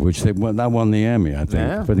 '65, which that won the Emmy, I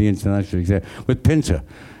think, for the international exam with Pinter.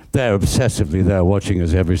 They're obsessively there watching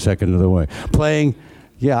us every second of the way.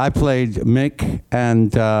 I played Mick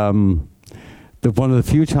and. one of the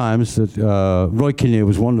few times that Roy Kinnear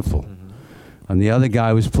was wonderful, and the other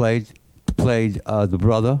guy played the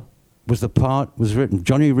brother. The part was written,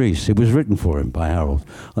 Johnny Reese, it was written for him by Harold.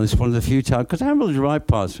 And it's one of the few times, because Harold would write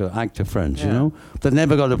parts for actor friends, you know, that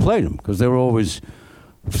never got to play them, because they were always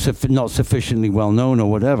not sufficiently well known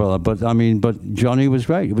or whatever. But Johnny was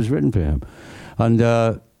great, it was written for him. And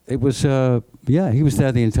it was, he was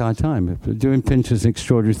there the entire time. Doing Pinter's an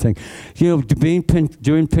extraordinary thing. You know, doing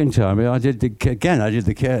Pinter, I mean, I did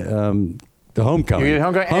the Homecoming.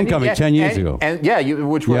 Homecoming 10 years ago. And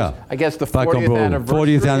which was, I guess, the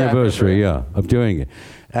 40th anniversary, of doing it.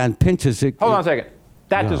 And Pinter's... Hold on a second.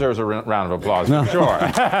 That deserves a round of applause, for sure.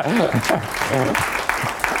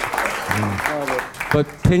 But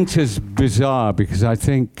Pinter's bizarre because I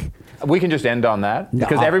think... We can just end on that,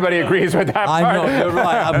 because everybody agrees with that part. I know, you're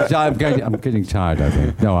right. I'm getting tired, I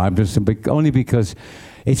think. No, I'm just... Only because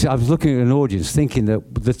I was looking at an audience thinking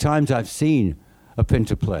that the times I've seen a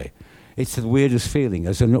Pinter play, it's the weirdest feeling.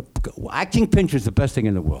 Acting Pinter is the best thing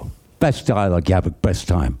in the world. Best dialogue, you have the best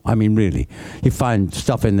time. I mean, really. You find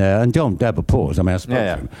stuff in there, and don't ever pause. I mean, I spoke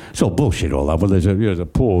to him. It's all bullshit, all that. Well, there's a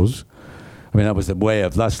pause. I mean, that was the way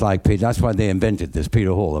of, that's like Peter. That's why they invented this,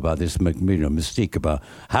 Peter Hall, about this mystique about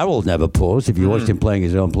Harold never paused. If you watched him playing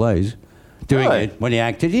his own plays, doing it, when he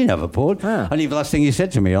acted, he never paused. Yeah. And the last thing he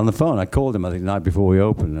said to me on the phone, I called him, I think, the night before we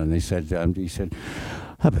opened, and he said,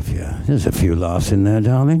 there's a few laughs in there,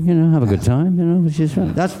 darling. You know, have a good time. You know, which is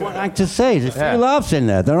that's what actors say. There's a few laughs in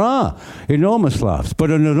there. There are enormous laughs.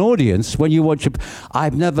 But in an audience, when you watch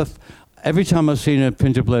every time I've seen a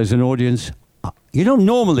Pinter play as an audience, you know,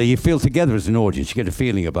 normally you feel together as an audience. You get a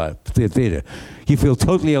feeling about the theatre. You feel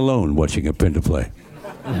totally alone watching a Pinter play.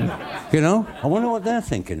 You know, I wonder what they're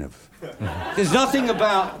thinking of. There's nothing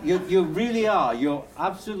about you. Really are. You're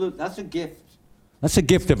absolute. That's a gift. That's a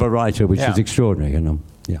gift of a writer, which is extraordinary, you know.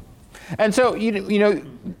 Yeah. And so, you know,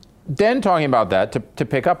 then talking about that, to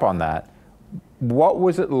pick up on that, what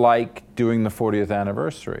was it like doing the 40th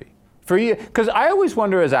anniversary for you? Because I always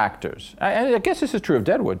wonder as actors, and I guess this is true of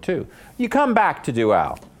Deadwood too, you come back to do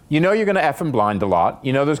Al. You know you're going to F and blind a lot.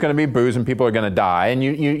 You know there's going to be booze and people are going to die, and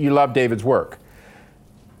you love David's work.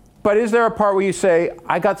 But is there a part where you say,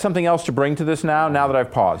 I got something else to bring to this now that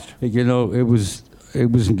I've paused? You know, it was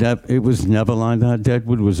never like that.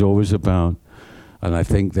 Deadwood was always about, and I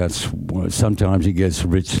think that's sometimes it gets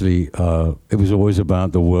richly. It was always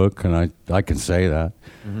about the work, and I can say that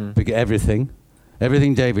because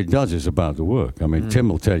everything David does is about the work. I mean, Tim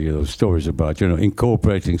will tell you those stories about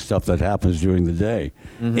incorporating stuff that happens during the day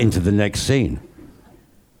into the next scene.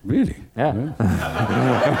 Really? Yeah.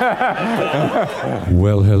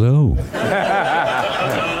 Well, hello.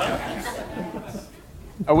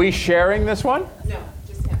 Are we sharing this one? No,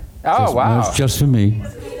 just him. Oh, wow. It's just for me.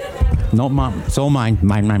 Not mine. It's all mine.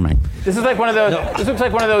 Mine. This is like one of those. This looks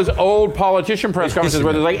like one of those old politician press conferences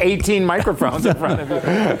where there's like 18 microphones in front of you.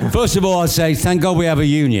 First of all, I'd say thank God we have a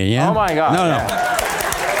union. Yeah. Oh my God. No.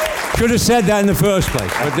 Should have said that in the first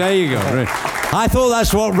place. But there you go. I thought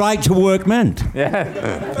that's what right to work meant.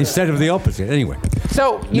 Yeah. Instead of the opposite. Anyway.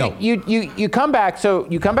 So you come back. So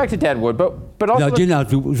you come back to Deadwood, but also. No,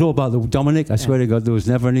 it was all about Dominic. I swear to God, there was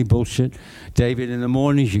never any bullshit. David, in the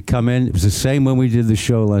mornings you come in. It was the same when we did the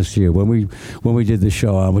show last year. When we did the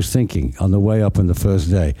show, I was thinking on the way up on the first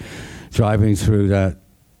day, driving through that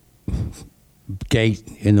gate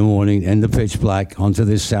in the morning in the pitch black onto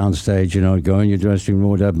this sound stage. Go in your dressing room,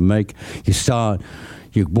 whatever.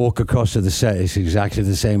 You walk across to the set, it's exactly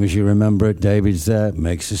the same as you remember it. David's there,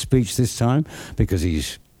 makes a speech this time because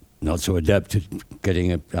he's not so adept at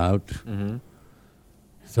getting it out. Mm-hmm.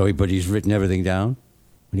 But he's written everything down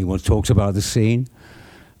and he talks about the scene.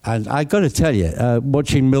 And I got to tell you,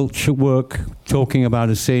 watching Milch at work, talking about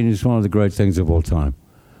a scene is one of the great things of all time.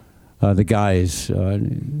 The guy is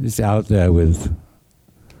out there with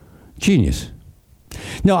genius.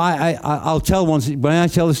 No, I'll tell once. When I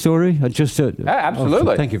tell the story,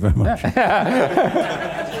 absolutely. Thank you very much.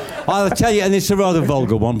 I'll tell you, and it's a rather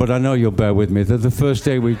vulgar one, but I know you'll bear with me. The first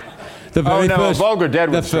day we, the very first, vulgar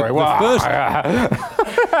Deadwood story.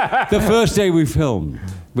 The first day we filmed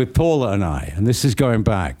with Paula and I, and this is going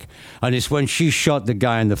back, and it's when she shot the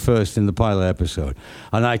guy in the pilot episode,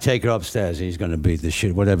 and I take her upstairs, and he's going to beat the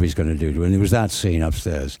shit, whatever he's going to do to her, and it was that scene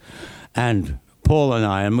upstairs, and Paul and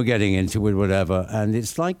I, and we're getting into it, whatever, and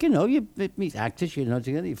it's like, you meet actors,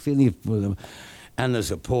 together, you feel it for them, and there's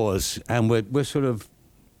a pause, and we're sort of,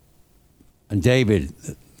 and David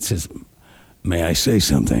says, may I say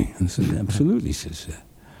something? And I said, absolutely, he says,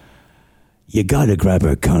 you gotta grab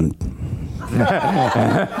her cunt.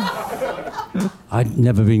 I'd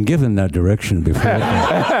never been given that direction before.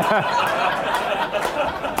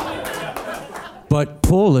 But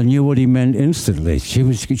Paula knew what he meant instantly. She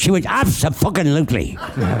went, absolutely.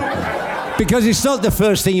 Because it's not the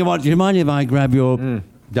first thing you want. Do you mind if I grab your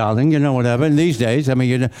darling, whatever. And these days, I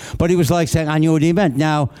mean, but he was like saying, I knew what he meant.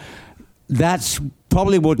 Now, that's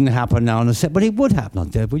probably wouldn't happen now on a set, but it would happen on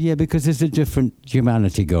Deadwood, yeah, because there's a different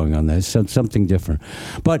humanity going on there. There's something different.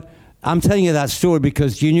 But I'm telling you that story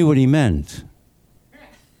because you knew what he meant.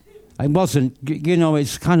 It wasn't,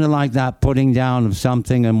 it's kind of like that putting down of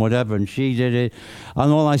something and whatever, and she did it.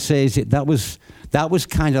 And all I say is that was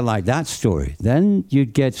kind of like that story. Then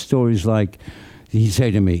you'd get stories like, he'd say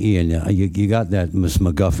to me, Ian, you got that Miss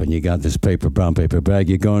MacGuffin, you got this brown paper bag,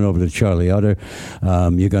 you're going over to Charlie Utter,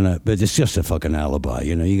 but it's just a fucking alibi,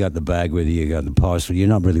 you got the bag with you got the parcel, you're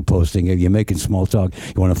not really posting it, you're making small talk,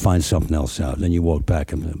 you want to find something else out, then you walk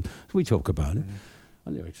back and we talk about it.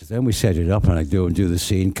 And then we set it up and I do the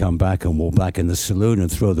scene, come back and walk back in the saloon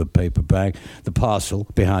and throw the paper bag, the parcel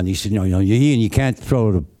behind. He said, no, Ian, you can't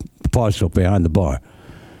throw the parcel behind the bar.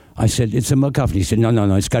 I said, it's a MacGuffin. He said,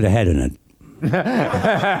 no, it's got a head in it.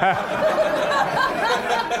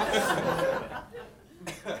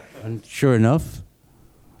 And sure enough,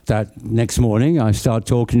 that next morning I start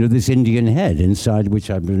talking to this Indian head inside, which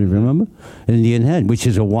I really remember, Indian head, which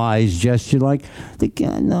is a wise gesture, like the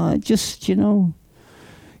guy,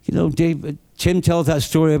 Dave, Tim tells that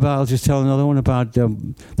story about, I'll just tell another one about,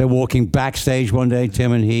 they're walking backstage one day,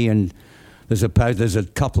 Tim and he, and there's a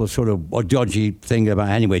couple of sort of a dodgy thing about,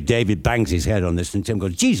 anyway, David bangs his head on this, and Tim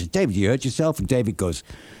goes, Jesus, David, you hurt yourself? And David goes,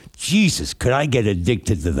 Jesus, could I get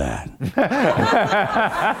addicted to that?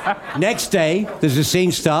 Next day, there's a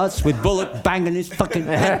scene starts with Bullock banging his fucking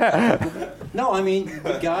head. No, I mean,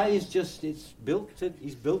 the guy is just, he's built to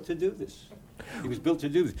do this. He was built to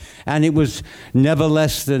do this. And it was never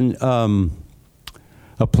less than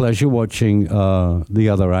a pleasure watching the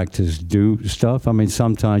other actors do stuff. I mean,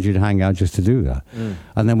 sometimes you'd hang out just to do that.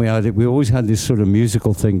 And then we always had this sort of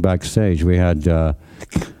musical thing backstage. We had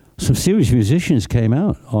some serious musicians came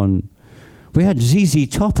out on. We had ZZ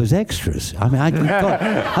Top as extras. I mean,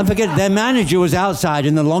 I forget, their manager was outside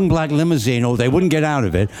in the long black limousine, or they wouldn't get out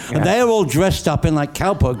of it. Yeah. And they were all dressed up in like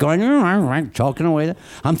cowpoke, going, talking away.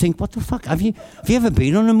 I'm thinking, what the fuck? Have you ever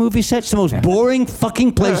been on a movie set? It's the most boring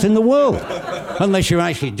fucking place in the world. Unless you're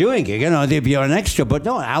actually doing it, if you're an extra. But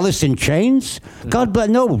no, Alice in Chains, God bless,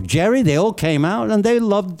 no, Jerry, they all came out and they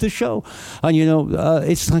loved the show. And,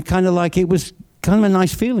 it's kind of like, it was kind of a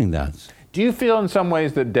nice feeling, that. Do you feel in some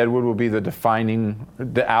ways that Deadwood will be the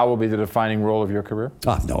Al will be the defining role of your career?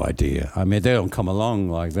 I have no idea. I mean, they don't come along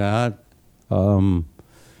like that.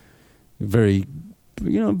 Very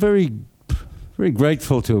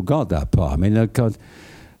grateful to have got that part. I mean,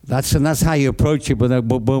 that's how you approach it. But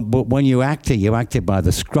when you act it by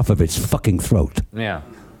the scruff of its fucking throat. Yeah.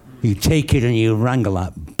 You take it and you wrangle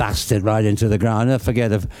that bastard right into the ground. I'll never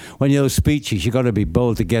forget, when you're those speeches, you've got to be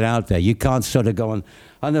bold to get out there. You can't sort of go on.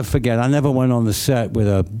 I'll never forget, I never went on the set with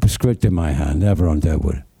a script in my hand, ever on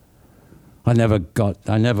Deadwood. I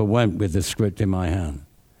never went with the script in my hand.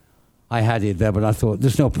 I had it there, but I thought,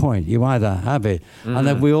 there's no point. You either have it. Mm-hmm. And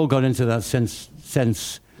then we all got into that sense.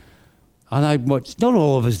 And not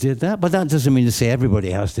all of us did that, but that doesn't mean to say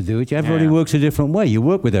everybody has to do it. Everybody works a different way. You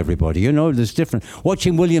work with everybody. There's different.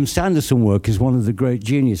 Watching William Sanderson work is one of the great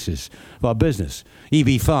geniuses of our business.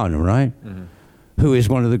 E.B. Farnham, right? Mm-hmm. Who is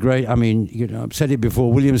one of the great, I've said it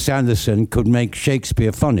before, William Sanderson could make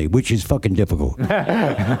Shakespeare funny, which is fucking difficult.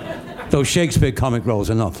 Those Shakespeare comic roles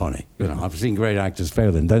are not funny. I've seen great actors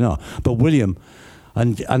fail them, they're not. But William...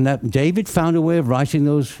 And that David found a way of writing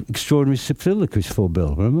those extraordinary soliloquies for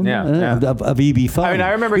Bill, remember? Yeah. Of E.B. Farnham.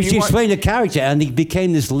 I remember he explained a character, and he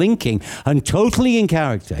became this linking, and totally in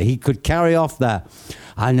character. He could carry off that.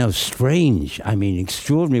 I know, strange.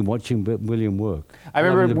 Extraordinary watching William work. I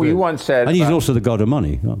remember you once said... And he's also the god of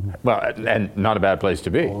money. Well, and not a bad place to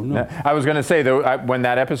be. Oh, no. I was going to say, though, when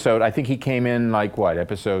that episode, I think he came in,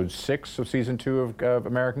 episode 6 of season 2 of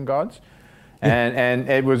American Gods? And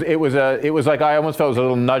it was like I almost felt it was a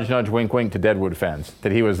little nudge, wink, wink to Deadwood fans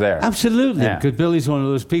that he was there. Absolutely, because Billy's one of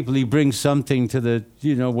those people. He brings something to the,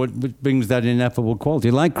 what brings that ineffable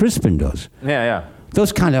quality, like Crispin does. Yeah.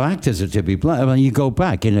 Those kind of actors are to be blessed. You go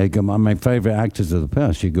back, my favorite actors of the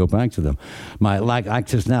past. You go back to them. Like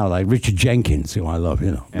actors now, like Richard Jenkins, who I love.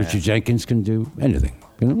 Richard Jenkins can do anything.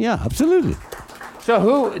 Yeah, absolutely. So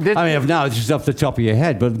who did... now it's just off the top of your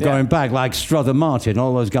head, but going back, like Strother Martin,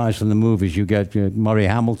 all those guys from the movies, you get Murray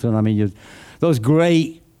Hamilton, those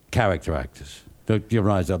great character actors that you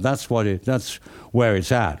rise up. That's where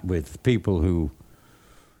it's at with people who,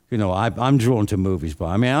 I'm drawn to movies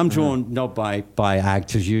by. I'm drawn not by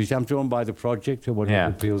actors usually, I'm drawn by the project or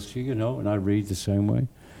whatever appeals to you, and I read the same way.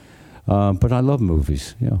 But I love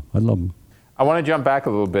movies. Yeah, I love them. I want to jump back a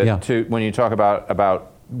little bit to when you talk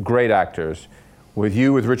about great actors, with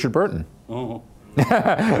Richard Burton.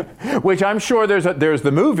 Which I'm sure there's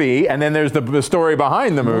the movie, and then there's the story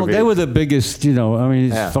behind the movie. Well, they were the biggest, I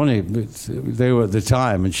mean, it's funny. They were at the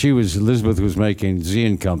time, and Elizabeth was making Z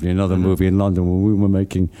and Company, another movie in London, when we were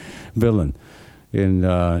making Villain in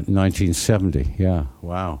 1970. Yeah,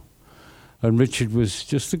 wow. And Richard was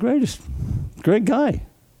just the greatest. Great guy.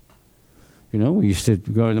 We used to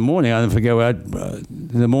go in the morning. I don't forget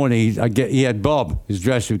in the morning. He had Bob, his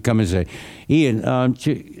dresser, would come and say, "Ian,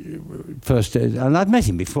 first," and I'd met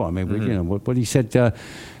him before. I mean, but he said,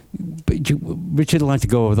 "Richard would like to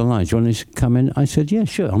go over the lines. Do you want to come in?" I said, "Yeah,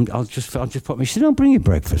 sure. I'll just put me." He said, "No, bring your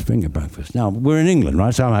breakfast. Bring your breakfast." Now we're in England,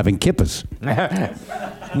 right? So I'm having kippers.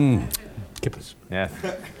 Kippers. Yeah.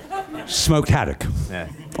 Smoked haddock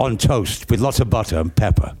on toast with lots of butter and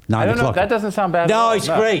pepper. 9 I don't o'clock. know. That doesn't sound bad. No, it's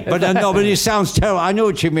great, but but it sounds terrible. I know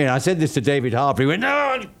what you mean. I said this to David Harper. He went,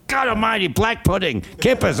 "No, God Almighty, black pudding,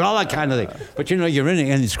 kippers, all that kind of thing." But you're in it,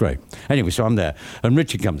 and it's great. Anyway, so I'm there, and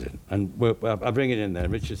Richard comes in, and I bring it in there.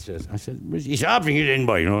 Richard says, he said, "I'll bring it in,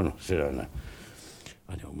 boy." Sit down there.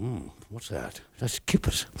 I go, what's that? That's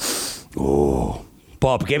kippers. Oh,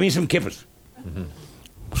 Bob, give me some kippers. Mm-hmm.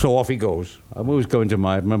 So off he goes. I'm always going to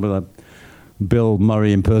remember that Bill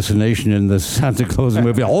Murray impersonation in the Santa Claus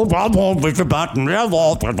movie. Mr. Button.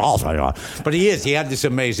 But he had this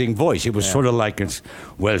amazing voice. It was sort of like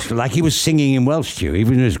Welsh, like he was singing in Welsh to you,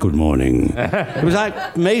 even his good morning. It was like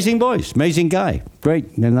amazing voice, amazing guy.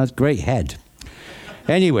 Great, and that's great head.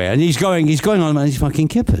 Anyway, and he's going on about these fucking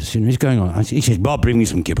kippers. He's going on. He says, "Bob, bring me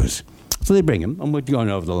some kippers." So they bring him, and we're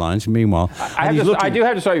going over the lines. Meanwhile, I do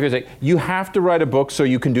have to stop you for a second. You have to write a book so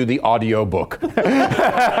you can do the audio book. No,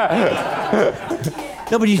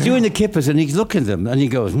 but he's doing the kippers, and he's looking at them, and he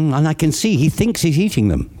goes, and I can see he thinks he's eating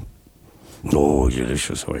them. Oh,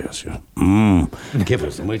 delicious! Oh yes, yeah.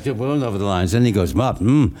 Kippers, and we're going over the lines. And he goes, "Bob,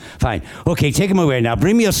 fine, okay, take him away now.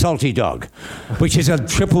 Bring me a salty dog, which is a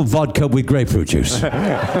triple vodka with grapefruit juice."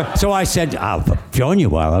 So I said, "I'll join you,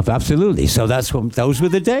 Wilder, absolutely." So those were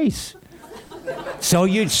the days. So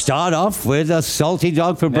you'd start off with a salty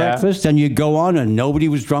dog for breakfast, and you'd go on, and nobody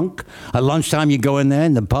was drunk. At lunchtime, you'd go in there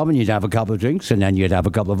in the pub, and you'd have a couple of drinks, and then you'd have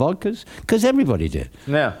a couple of vodkas, because everybody did.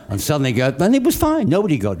 Yeah. And suddenly and it was fine.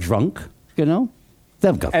 Nobody got drunk,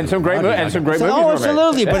 And some great movies. Oh,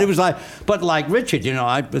 absolutely. But it was like Richard,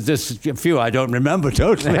 there's a few I don't remember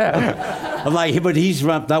totally. But he's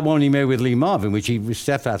that one he made with Lee Marvin, which he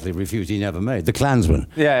steadfastly refused. He never made The Klansman.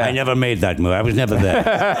 Yeah. I never made that movie. I was never there.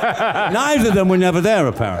 Neither of them were never there,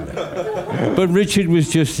 apparently. But Richard was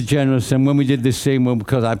just generous, and when we did this scene,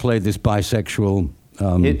 because I played this bisexual.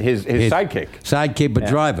 His sidekick. But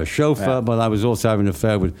driver, chauffeur, but I was also having an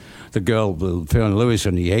affair with the girl, Fiona Lewis,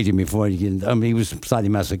 and he hated me for it. He was slightly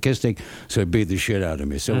masochistic, so he beat the shit out of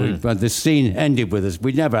me. So but the scene ended with us.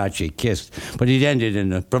 We never actually kissed, but it ended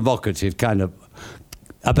in a provocative kind of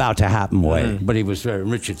about to happen way. But he was very,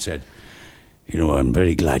 Richard said, "I'm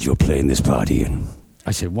very glad you're playing this party." And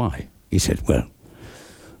I said, "Why?" He said, "Well,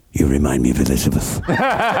 you remind me of Elizabeth."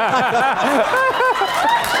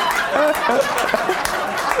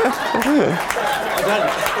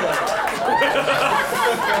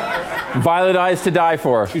 Violet Eyes to Die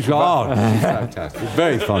For. She's fantastic.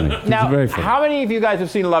 Very funny. Now, very funny. How many of you guys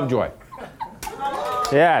have seen Lovejoy?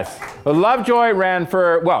 Yes. Well, Lovejoy ran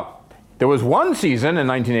there was one season in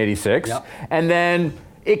 1986, and then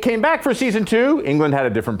it came back for season 2. England had a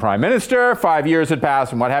different prime minister. 5 years had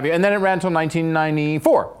passed and what have you, and then it ran until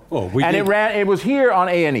 1994. It was here on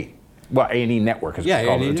A&E. Well, A&E Network, as we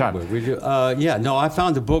called it at the time. I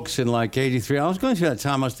found the books in 83. I was going through that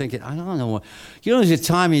time, I was thinking, I don't know what... there's a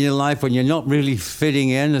time in your life when you're not really fitting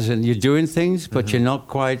in, as in you're doing things, but you're not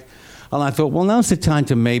quite... And I thought, well, now's the time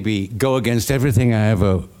to maybe go against everything I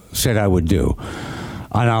ever said I would do.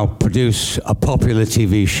 And I'll produce a popular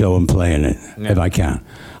TV show and play in it, if I can.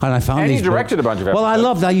 And I found these directed a bunch of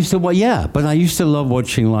episodes. I used to love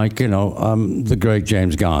watching, the great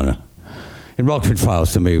James Garner. And Rockford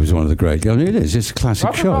Files, to me, was one of the great... it is. It's a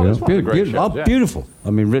classic show. Beautiful.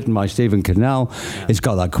 Written by Stephen Cannell. Yeah. It's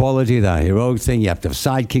got that quality, that heroic thing. You have to have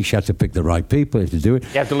sidekicks. You have to pick the right people. You have to do it.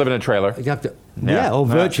 You have to live in a trailer. You have to... or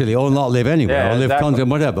virtually, or not live anywhere, or live content,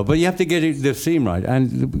 whatever. But you have to get the scene right.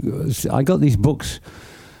 And I got these books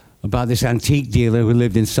about this antique dealer who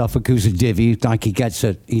lived in Suffolk, who's a divvy. He gets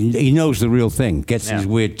he knows the real thing. Gets these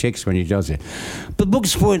weird ticks when he does it. The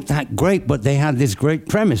books weren't that great, but they had this great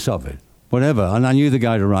premise of it. Whatever, and I knew the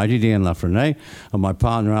guy to write it, Ian Lafreniere, and my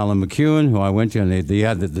partner Alan McEwen, who I went to, and they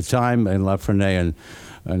had at the time, and Lafreniere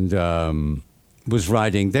and was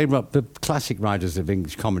writing. They wrote the classic writers of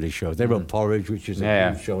English comedy shows. They wrote Porridge, which is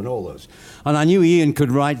a huge show, and all those. And I knew Ian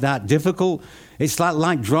could write that difficult. It's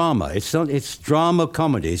like drama. It's drama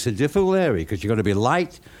comedy. It's a difficult area because you've got to be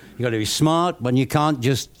light, you've got to be smart, but you can't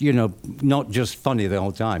just, not just funny the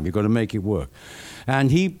whole time. You've got to make it work. And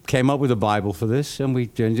he came up with a Bible for this, and we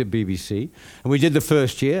turned it BBC. And we did the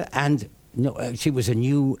first year, and she was a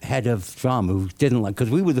new head of drama who didn't like, because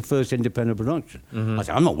we were the first independent production. I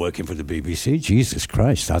said, I'm not working for the BBC. Jesus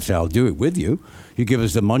Christ. I said, I'll do it with you. You give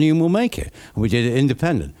us the money and we'll make it. And we did it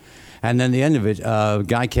independent. And then the end of it, a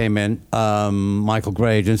guy came in, Michael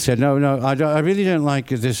Grade, and said, no, I really don't like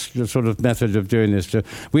this sort of method of doing this.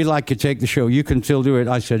 We'd like to take the show. You can still do it.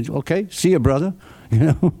 I said, okay, see you, brother.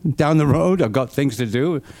 Down the road, I've got things to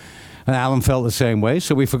do. And Alan felt the same way,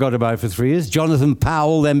 so we forgot about it for 3 years. Jonathan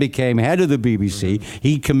Powell then became head of the BBC.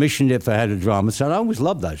 He commissioned it for Head of Drama. So I always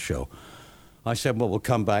loved that show. I said, well, we'll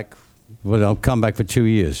come back. Well, I'll come back for 2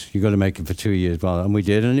 years. You've got to make it for 2 years. Well, and we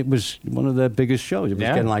did, and it was one of their biggest shows. It was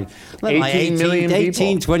getting like 18 million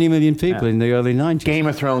people. 20 million people in the early 90s. Game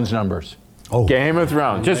of Thrones numbers. Oh. Game of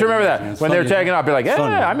Thrones. Just remember that. When they're taking off, be like,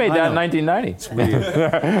 I made that in 1990.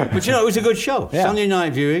 But it was a good show. Sunday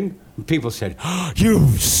night viewing. People said,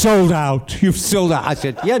 you've sold out. You've sold out. I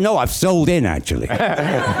said, I've sold in, actually.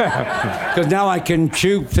 Because now I can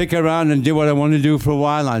thick around and do what I want to do for a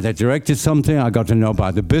while. I directed something. I got to know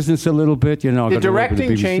about the business a little bit. Did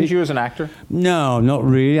directing change you as an actor? No, not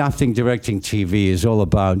really. I think directing TV is all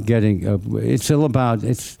about getting...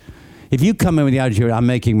 If you come in with the attitude, I'm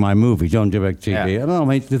making my movie, don't direct TV. Yeah. Well,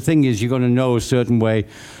 the thing is, you're going to know a certain way.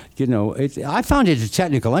 I found it a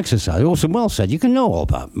technical exercise. Orson Welles said, you can know all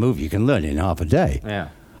about movie. You can learn it in half a day. Yeah.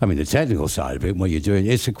 I mean, the technical side of it, what you're doing,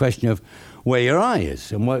 it's a question of where your eye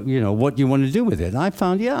is and what you want to do with it. And I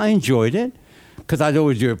found, I enjoyed it because I'd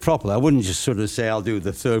always do it properly. I wouldn't just sort of say, I'll do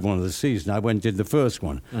the third one of the season. I went and did the first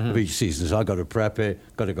one of each season. So I got to prep it,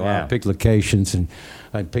 got to go out, pick locations and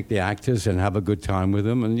pick the actors and have a good time with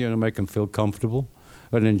them and, make them feel comfortable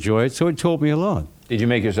and enjoy it. So it taught me a lot. Did you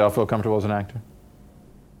make yourself feel comfortable as an actor?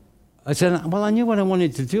 I said, well, I knew what I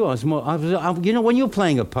wanted to do. When you're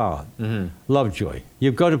playing a part, Lovejoy,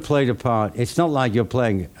 you've got to play the part. It's not like you're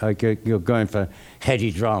playing, you're going for heady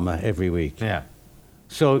drama every week. Yeah.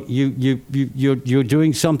 So you're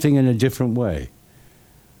doing something in a different way.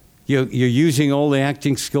 You're using all the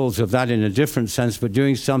acting skills of that in a different sense, but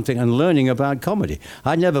doing something and learning about comedy.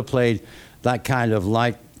 I never played that kind of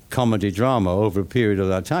light comedy drama over a period of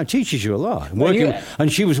that time. It teaches you a lot.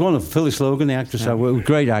 And she was one of Phyllis Logan, the actress. I worked with,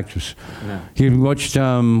 great actress. Yeah. You watched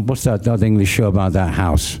what's that English show about that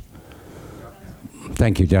house?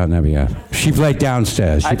 Thank you, Downton Abbey. Yeah. She played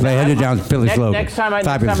downstairs. She played headed down Phyllis Logan. Next time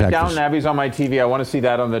Downton Abbey's on my TV, I want to see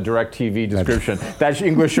that on the direct TV description. That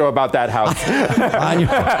English show about that house.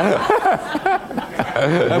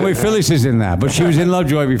 And with Phyllis is in that, but she was in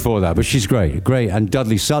Lovejoy before that. But she's great. And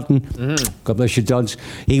Dudley Sutton, God bless you, Duds.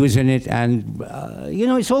 He was in it, and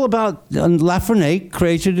it's all about. And Lafreniere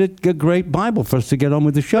created a great Bible for us to get on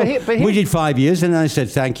with the show. We did 5 years, and I said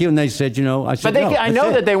thank you, and they said, I said, I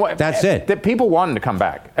know that they want. That's it. That people wanted to come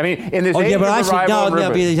back. I mean, in this age of revival,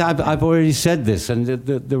 I've already said this, and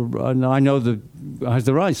and I know has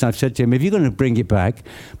the rights. And I've said to him, if you're going to bring it back.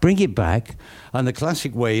 And the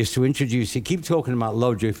classic way is to introduce it. Keep talking about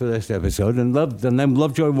Lovejoy for this episode, and then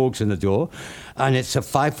Lovejoy walks in the door, and it's a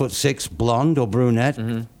 5'6" blonde or brunette,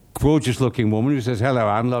 gorgeous-looking woman who says, "Hello,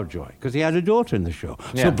 I'm Lovejoy," because he had a daughter in the show.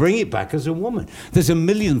 Yeah. So bring it back as a woman. There's a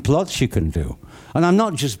million plots you can do, and I'm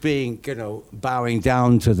not just being, bowing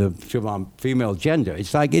down to our female gender.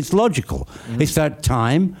 It's like it's logical. It's that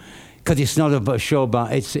time. Because it's not a show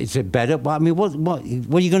about, it's a better, I mean, what are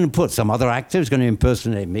you going to put? Some other actor who's going to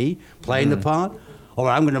impersonate me, playing the part? Or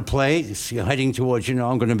I'm going to play, heading towards,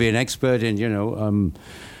 I'm going to be an expert in,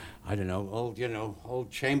 I don't know, old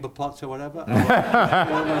chamber pots or whatever.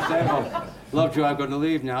 Lovejoy, I've got to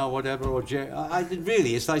leave now, whatever. Or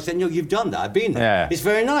really, it's like saying, you've done that, I've been there. Yeah. It's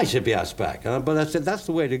very nice to be asked back. But I said, that's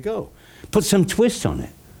the way to go. Put some twist on it.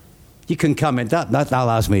 You can come in, that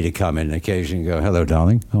allows me to come in occasionally and go, hello,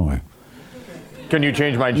 darling. Oh, can you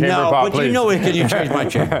change my chamber pot, please? Can you change my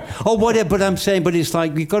chamber? Oh, whatever, but I'm saying, but it's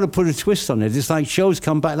like, you've got to put a twist on it. It's like shows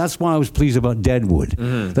come back. That's why I was pleased about Deadwood,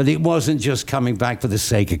 that it wasn't just coming back for the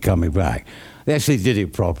sake of coming back. They actually did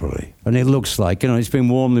it properly. And it looks like, it's been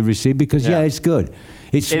warmly received because, it's good.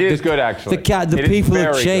 It is good, actually. The people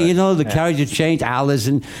have changed, the characters changed. Alice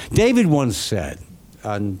and David once said,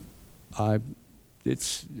 and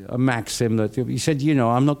it's a maxim that he said,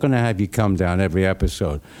 I'm not going to have you come down every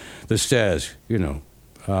episode the stairs, get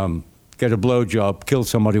a blowjob, kill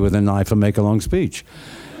somebody with a knife, and make a long speech.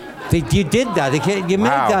 You did that. You made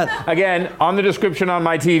that. Again, on the description on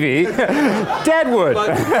my TV, Deadwood.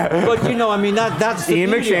 But you know, I mean, that's the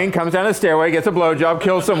Ian McShane comes down the stairway, gets a blowjob,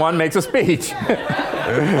 kills someone, makes a speech.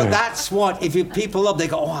 But that's what, if people love, they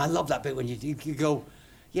go, oh, I love that bit when you go,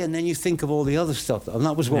 yeah, and then you think of all the other stuff. And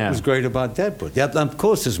that was what was great about Deadwood. Yeah, of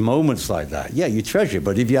course, there's moments like that. Yeah, you treasure it,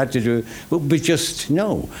 but if you had to do it, but just,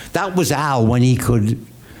 no. That was Al when he could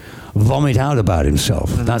vomit out about himself.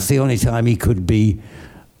 Mm-hmm. That's the only time he could be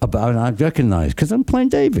about, I recognize, because I'm playing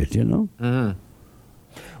David, you know? Mm-hmm.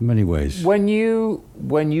 In many ways. When you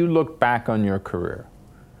look back on your career,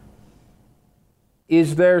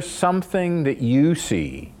 is there something that you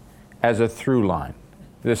see as a through line?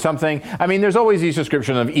 There's something, I mean, there's always these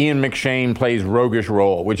descriptions of Ian McShane plays roguish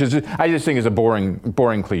role, which is, I just think is a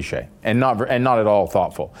boring cliche and not at all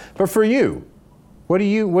thoughtful. But for you, what do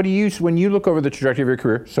you, when you look over the trajectory of your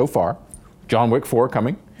career so far, John Wick 4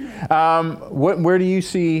 coming, what do you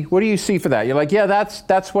see for that? You're like, yeah,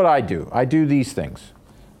 that's what I do. I do these things.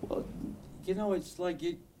 Well, you know, it's like,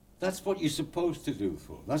 that's what you're supposed to do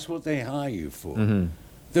for. That's what they hire you for. Mm-hmm.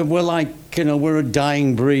 That we're like, you know, we're a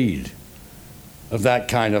dying breed of that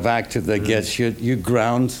kind of actor that gets you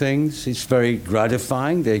ground things. It's very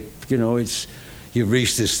gratifying. You know, you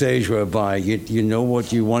reach the stage whereby you know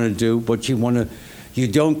what you want to do, but you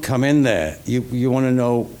don't come in there. You want to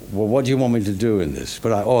know, well, what do you want me to do in this?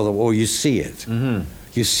 But or you see it. Mm-hmm.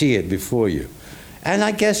 You see it before you. And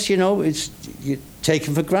I guess, you know, you're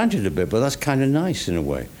taken for granted a bit, but that's kind of nice in a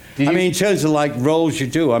way. I mean, in terms of like roles you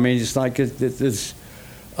do, I mean, it's like there's,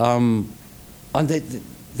 and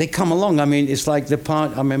they come along. I mean, it's like the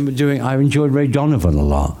part I remember doing. I enjoyed Ray Donovan a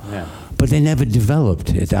lot, but they never developed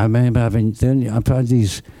it. I remember I've had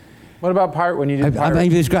these. What about Pirate? When you did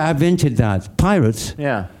Pirates? I invented that Pirates.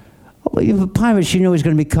 Yeah. Well, Pirates, you know, is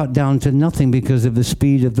going to be cut down to nothing because of the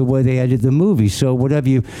speed of the way they edit the movie. So whatever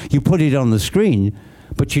you put it on the screen,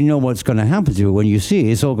 but you know what's going to happen to it when you see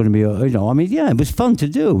it. It's all going to be, you know. I mean, yeah, it was fun to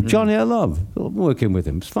do. Mm. Johnny, I love working with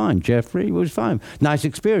him. It's fine. Jeffrey, it was fine. Nice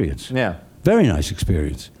experience. Yeah. Very nice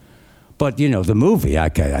experience. But, you know, the movie,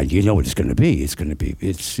 you know what it's going to be.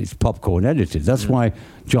 It's popcorn edited. That's why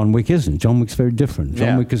John Wick isn't. John Wick's very different.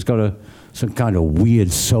 John Wick has got some kind of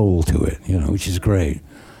weird soul to it, you know, which is great.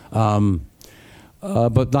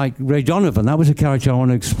 But like Ray Donovan, that was a character I want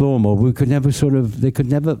to explore more. It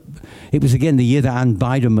was again the year that Ann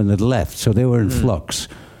Biderman had left, so they were in flux.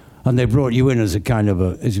 And they brought you in as a kind of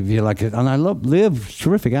as if you like, and I love Liv,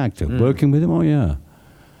 terrific actor. Working with him, oh yeah.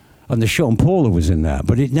 And the Sean Paula was in that,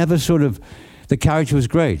 but it never the character was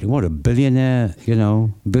great. What a billionaire, you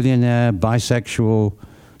know, bisexual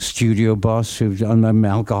studio boss who's an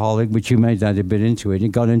alcoholic, which you made that a bit into it.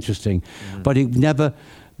 It got interesting, but it never,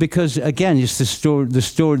 because again, it's the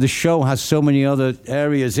story. The show has so many other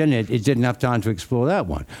areas in it. It didn't have time to explore that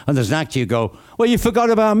one. And there's an actor you go, well, you forgot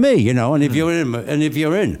about me, you know. And if you're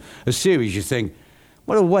in a series, you think,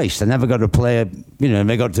 what a waste. I never got to play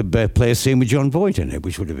a scene with John Voight in it,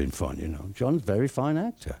 which would have been fun, you know. John's a very fine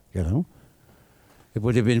actor, you know. It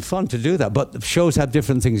would have been fun to do that, but the shows have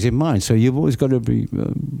different things in mind, so you've always got to be,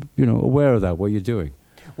 aware of that, what you're doing.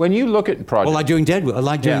 When you look at projects... Well, like doing Deadwood, I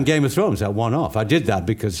like doing Game of Thrones, that one-off. I did that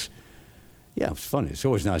because, it was funny. It's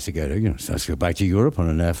always nice to get, it's nice to go back to Europe on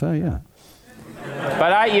an airfare, yeah.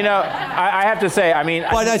 But I have to say, I mean,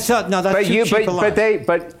 well, that's that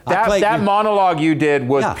monologue you did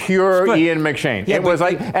was pure Ian McShane. Yeah, it was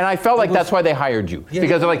and I felt like that's why they hired you,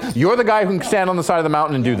 because they're like, you're the guy who can stand on the side of the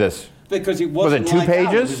mountain and do this. Because it wasn't was it 2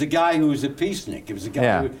 pages? That. It was a guy who was a peacenik. It was a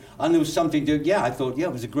guy and there was something to, I thought,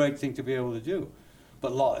 it was a great thing to be able to do.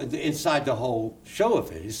 But inside the whole show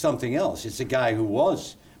of it is something else. It's a guy who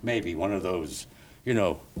was maybe one of those,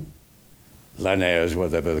 Lanairs,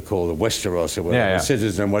 whatever they call it, Westeros or whatever,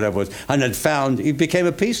 citizen, whatever it was, and he became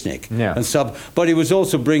a peacenik. Yeah. But he was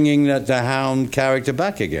also bringing the Hound character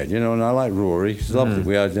back again, and I like Rory. He's lovely.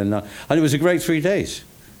 We had, and it was a great 3 days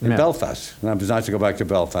in Belfast. And it was nice to go back to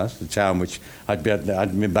Belfast, the town which I'd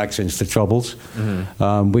been back since the Troubles,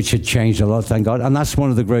 which had changed a lot, thank God. And that's one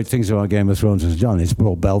of the great things about Game of Thrones has done. It's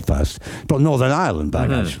brought Belfast, brought Northern Ireland back,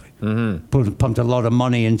 actually. Pumped a lot of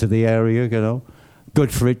money into the area, Good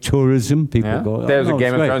for it, tourism. People go. There's a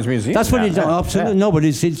Game of Thrones museum. That's what it's absolutely. No, but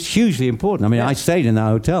it's hugely important. I mean, I stayed in that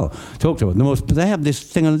hotel, talked to it. They have this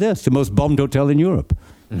thing on this, the most bombed hotel in Europe,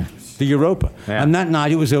 the Europa. Yeah. And that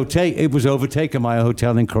night it was overtaken by a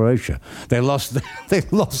hotel in Croatia. They lost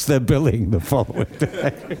their billing the following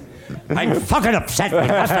day. I'm fucking upset. We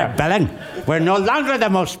lost their billing. We're no longer the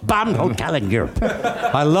most bombed hotel in Europe.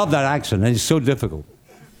 I love that accent, and it's so difficult.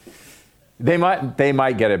 They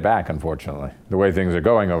might get it back, unfortunately, the way things are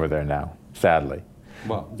going over there now, sadly.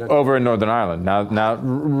 over in Northern Ireland. Now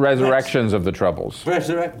resurrections of the Troubles.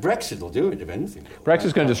 Brexit will do it, if anything.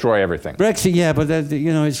 Brexit's going to destroy everything. Brexit, yeah, but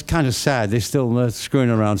it's kind of sad. They're still screwing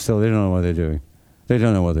around still. They don't know what they're doing. They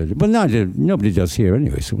don't know what they're doing. But nobody does here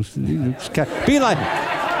anyway. So be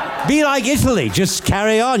like Italy. Just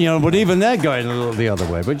carry on, But even they're going a little the other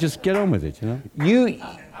way. But just get on with it,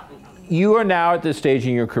 You are now at this stage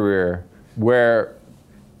in your career where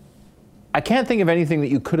I can't think of anything that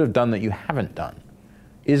you could have done that you haven't done.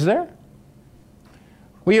 Is there?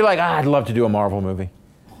 Well, you're like, I'd love to do a Marvel movie.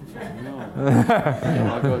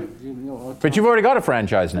 But you've already got a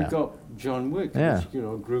franchise now. You've got John Wick, Yeah. which,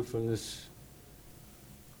 grew from this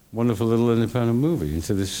wonderful little independent movie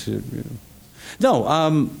into this. No,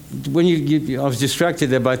 when I was distracted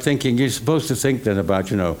there by thinking, you're supposed to think then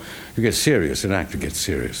about, you get serious, an actor gets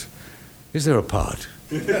serious. Is there a part?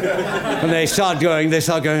 And they start going,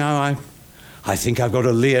 I think I've got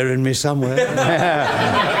a Lear in me somewhere.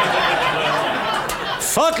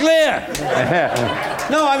 Fuck Lear!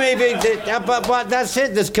 No, I mean, but that's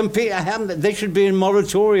it. They should be in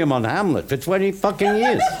moratorium on Hamlet for 20 fucking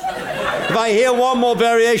years. If I hear one more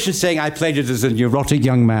variation saying I played it as a neurotic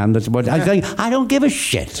young man, that's what I think. I don't give a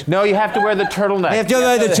shit. No, you have to wear the turtleneck. You have to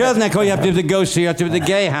wear the turtleneck, or you have to do the ghost, you have to do the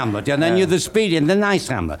gay Hamlet, and then you're the speedy and the nice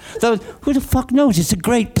Hamlet. So who the fuck knows? It's a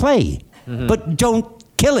great play, but don't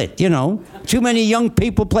kill it. Too many young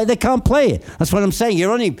people they can't play it. That's what I'm saying.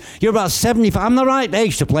 You're about 75. I'm the right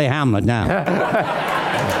age to play Hamlet now.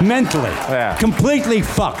 Mentally, completely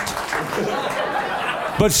fucked,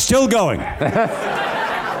 but still going.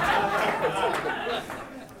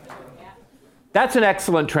 That's an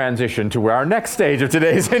excellent transition to our next stage of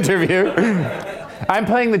today's interview. I'm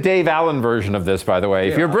playing the Dave Allen version of this, by the way.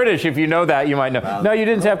 If you're British, if you know that, you might know. No, you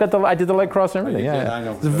didn't say. I did the leg cross and everything. Yeah, I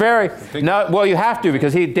know. It's very. No, well, you have to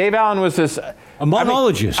because Dave Allen was this. A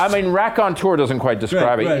monologist. I mean, raconteur doesn't quite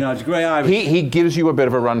describe it. No, it's great Irish. He gives you a bit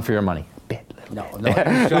of a run for your money. No.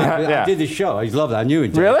 I did the show. I loved it. I knew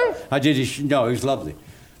it. Really? I did his no, it was lovely.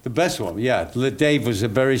 The best one, yeah. Dave was a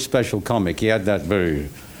very special comic. He had that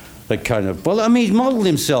kind of... Well, I mean, he modeled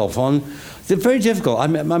himself on... They're very difficult.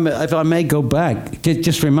 If I may go back, it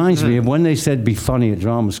just reminds me of when they said be funny at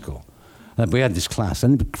drama school. We had this class,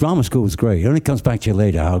 and drama school was great. It only comes back to you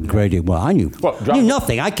later how great it was. I knew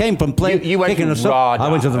nothing. I came from playing. You went to RADA. I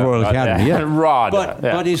went to the Royal Academy. Yeah, RADA.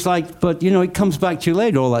 But it's like, it comes back to you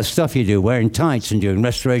later. All that stuff you do, wearing tights and doing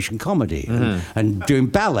restoration comedy and doing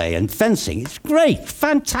ballet and fencing. It's great,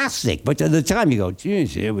 fantastic. But at the time you go,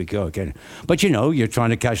 geez, here we go again. But you're trying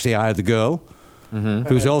to catch the eye of the girl.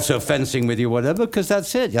 Who's also fencing with you, whatever, because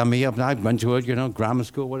that's it. I mean, I went to a, grammar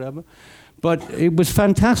school, whatever. But it was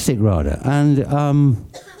fantastic, RADA. And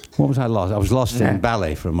what was I lost? I was lost in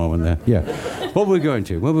ballet for a moment there. Yeah. What were we going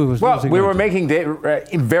to? We were making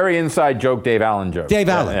very inside joke Dave Allen jokes. Dave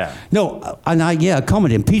Allen. Yeah. No, and a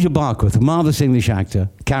comedian, Peter Barkworth, a marvelous English actor,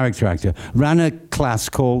 character actor, ran a class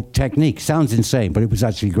called Technique. Sounds insane, but it was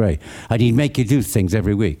actually great. And he'd make you do things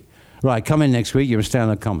every week. Right, come in next week, you're a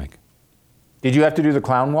stand-up comic. Did you have to do the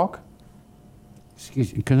clown walk?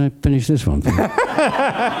 Excuse me, can I finish this one?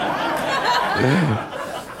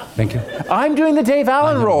 Thank you. I'm doing the Dave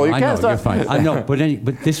Allen role. You can't stop. You're fine. I know, but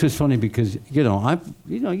this was funny because you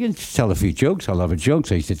can tell a few jokes. I love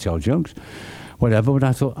jokes. I used to tell jokes, whatever. But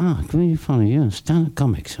I thought, really funny, yeah, stand-up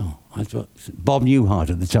comic. So I thought Bob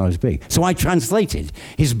Newhart at the time was big. So I translated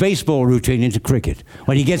his baseball routine into cricket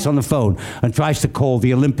when he gets on the phone and tries to call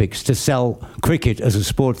the Olympics to sell cricket as a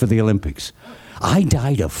sport for the Olympics. I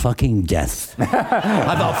died a fucking death.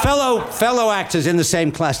 I thought, fellow actors in the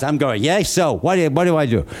same class. I'm going, yeah, so what do I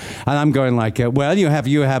do? And I'm going like, well, you have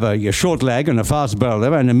your short leg and a fast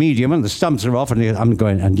bowler and a medium and the stumps are off. And I'm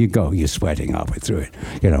going, and you're sweating halfway through it.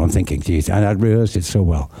 I'm thinking, geez, and I'd rehearsed it so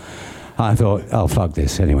well. I thought, oh, fuck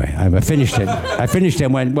this. Anyway, I finished it.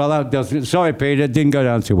 And went, well, sorry, Peter, it didn't go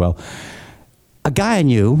down too well. A guy I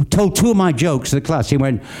knew told two of my jokes to the class. He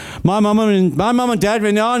went, my mum and dad were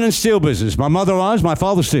in the iron and steel business. My mother irons, my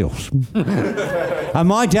father steals. And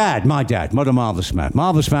my dad, what a marvelous man.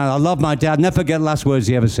 Marvelous man. I love my dad. Never forget the last words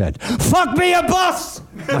he ever said. Fuck me a bus!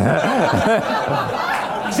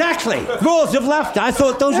 Exactly. Roars of laughter. I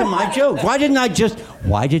thought those are my jokes. Why didn't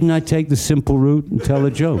I take the simple route and tell a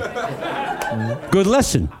joke? Good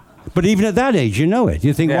lesson. But even at that age, you know it.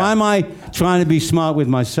 You think, why am I trying to be smart with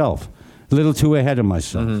myself? A little too ahead of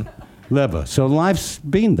myself. Lever. So life's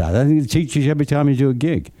been that. I think it teaches you every time you do a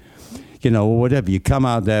gig. Or whatever. You come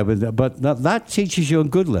out there with that. But that teaches you a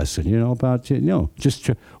good lesson, about,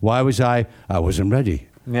 why was I wasn't ready.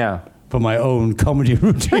 Yeah. For my own comedy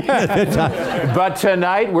routine at the time. But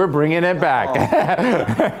tonight, we're bringing it back.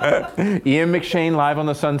 Ian McShane live on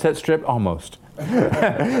the Sunset Strip, almost.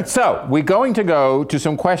 So, we're going to go to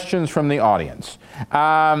some questions from the audience.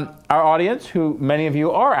 Our audience, who many of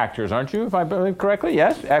you are actors, aren't you, if I believe correctly?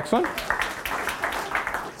 Yes, excellent.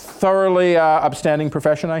 Thoroughly upstanding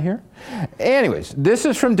profession, I hear. Anyways, this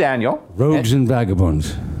is from Daniel. Rogues and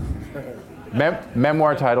Vagabonds.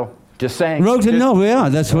 Memoir title. Just saying. Rogues and no, yeah,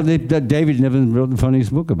 that's what David Niven wrote the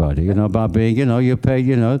funniest book about it. About being, you pay,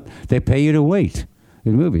 they pay you to wait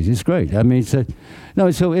in movies. It's great. I mean, it's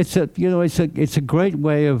a great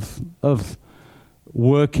way of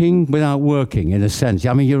working without working, in a sense.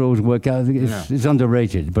 I mean, you're always working. It's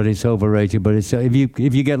underrated, but it's overrated. But it's if you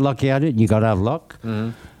get lucky at it, you got to have luck.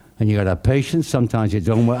 Mm-hmm. And you got to have patience. Sometimes it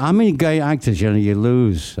don't work. I mean, gay actors, you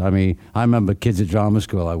lose. I mean, I remember kids at drama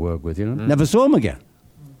school I worked with, never saw them again.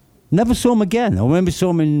 Never saw them again. I remember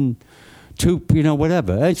saw them in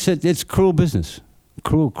whatever. It's cruel business.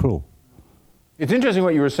 Cruel. It's interesting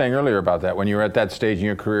what you were saying earlier about that, when you were at that stage in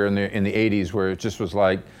your career in the 80s where it just was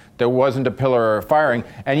like, there wasn't a pillar or firing,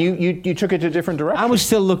 and you took it to a different direction. I was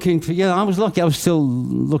still looking for, I was lucky. I was still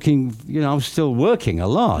looking, I was still working a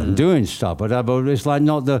lot and doing stuff, but it's like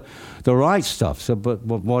not the right stuff. So, but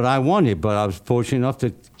what I wanted, but I was fortunate enough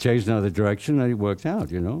to change another direction, and it worked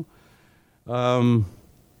out.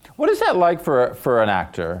 What is that like for an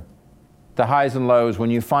actor? The highs and lows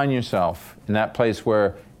when you find yourself in that place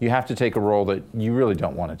where you have to take a role that you really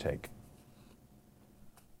don't want to take.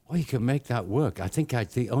 Well, you can make that work. I think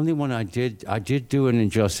the only one I did do an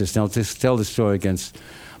injustice. Now, I'll just tell the story against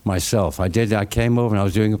myself. I came over and I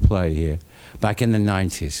was doing a play here back in the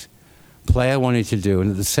 90s. Play I wanted to do,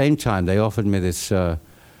 and at the same time, they offered me this a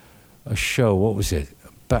show. What was it?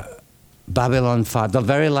 Babylon 5, the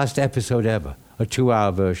very last episode ever, a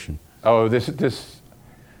 2-hour version. Oh, this.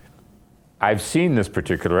 I've seen this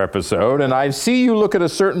particular episode, and I see you look at a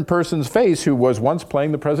certain person's face who was once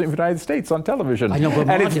playing the President of the United States on television. I know, but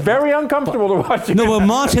Martin, it's very uncomfortable to watch. No, but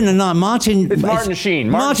Martin and I, It's Martin Sheen.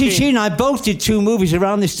 Martin Sheen and I both did 2 movies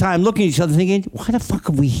around this time, looking at each other thinking, why the fuck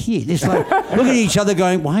are we here? It's like, looking at each other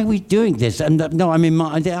going, why are we doing this? And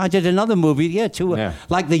I did another movie,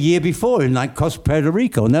 like the year before in Puerto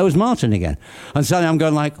Rico, and there was Martin again. And suddenly I'm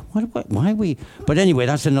going like, why are we? But anyway,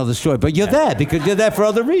 that's another story. But you're there because you're there for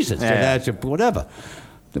other reasons. You're there to whatever.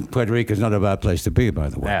 Puerto Rico is not a bad place to be, by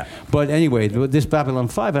the way. Yeah. But anyway, this Babylon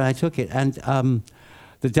 5, and I took it, and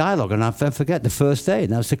the dialogue, and I forget the first day,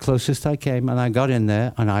 and that was the closest I came, and I got in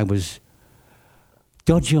there, and I was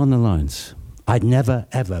dodgy on the lines. I'd never,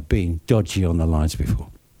 ever been dodgy on the lines before.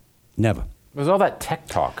 Never. It was all that tech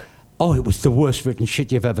talk. Oh, it was the worst written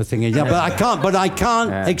shit you've ever thinking. Yeah, but I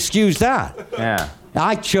can't excuse that. Yeah.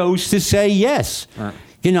 I chose to say yes.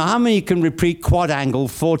 How many can repeat quad angle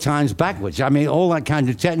 4 times backwards? I mean, all that kind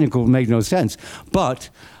of technical made no sense.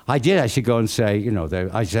 But I did actually go and say,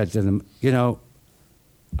 I said to them,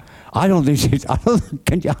 I don't think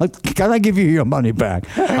can I give you your money back?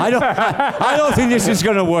 I don't think this is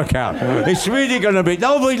going to work out. It's really going to be,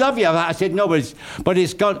 no, we love you. I said, no, but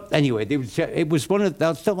it's got, anyway, it was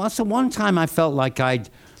that's the one time I felt like I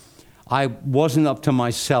wasn't up to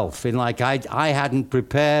myself. In like I hadn't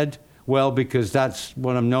prepared well, because that's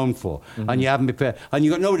what I'm known for. Mm-hmm. And you haven't prepared. And you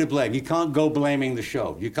got nobody to blame. You can't go blaming the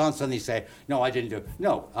show. You can't suddenly say, no, I didn't do it.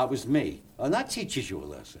 No, that was me. And that teaches you a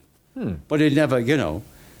lesson. But it never, years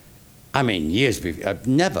before,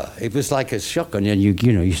 never. It was like a shock. And then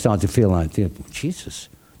you start to feel like, Jesus.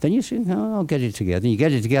 Then you say, no, I'll get it together. And you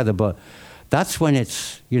get it together. But that's when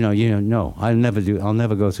it's, no, I'll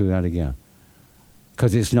never go through that again.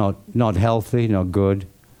 Because it's not healthy, not good.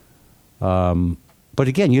 But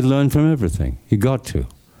again, you learn from everything. You got to.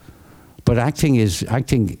 But acting is a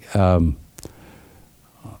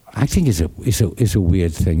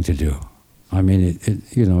weird thing to do. I mean,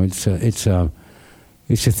 it's a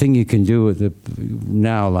thing you can do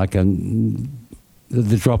now like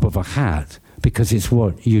the drop of a hat, because it's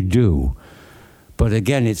what you do. But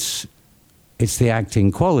again, it's the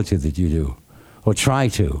acting quality that you do or try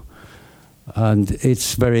to, and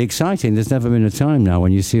it's very exciting. There's never been a time now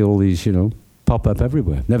when you see all these pop up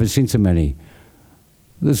everywhere. Never seen so many.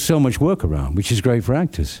 There's so much work around, which is great for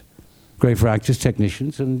actors. Great for actors,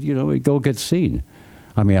 technicians, and, it all gets seen.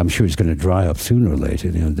 I mean, I'm sure it's going to dry up sooner or later.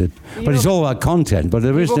 But it's all about content. But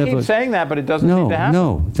there is never... People keep saying that, but it doesn't seem to happen.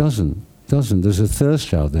 No, it doesn't. There's a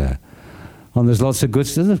thirst out there. And there's lots of good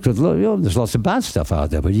stuff. There's lots of bad stuff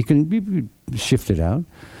out there, but you can shift it out.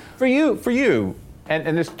 For you,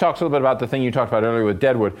 and this talks a little bit about the thing you talked about earlier with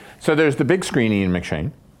Deadwood. So there's the big screen Ian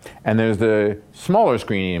McShane, and there's the smaller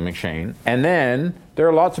screen Ian McShane, and then there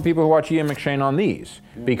are lots of people who watch Ian McShane on these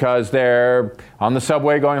because they're on the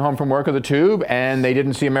subway going home from work or the tube, and they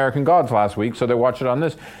didn't see American Gods last week, so they watch it on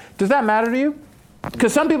this. Does that matter to you?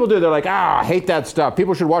 Because some people do. They're like, I hate that stuff.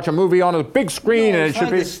 People should watch a movie on a big screen, and it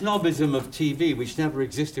should be the snobism of TV, which never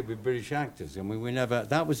existed with British actors. I mean, we never.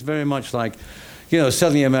 That was very much like,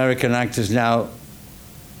 Southern American actors now.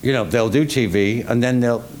 They'll do TV and then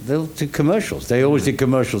they'll do commercials. They always did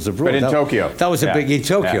commercials abroad. But in Tokyo. That was a big in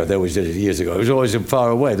Tokyo. Yeah. They always did it years ago. It was always far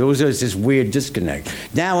away. There was always this weird disconnect.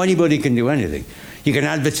 Now anybody can do anything. You can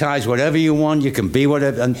advertise whatever you want. You can be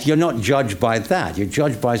whatever, and you're not judged by that. You're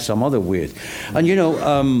judged by some other weird. And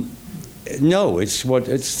no, it's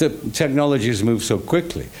the technology has moved so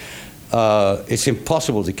quickly. It's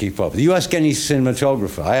impossible to keep up. You ask any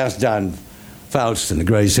cinematographer. I asked Dan Faustin, the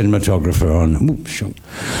great cinematographer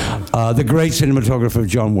the great cinematographer of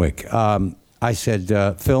John Wick. I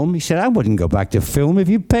said, film? He said, I wouldn't go back to film if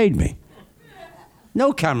you paid me.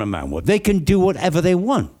 No cameraman would. They can do whatever they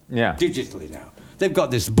want digitally now. They've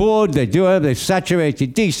got this board, they do it, they saturate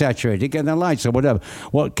it, desaturate it, get the lights or whatever.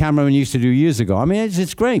 What cameramen used to do years ago. I mean,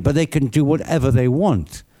 it's great, but they can do whatever they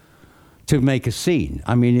want to make a scene.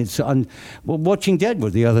 I mean, watching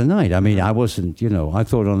Deadwood the other night, I mean, I wasn't, I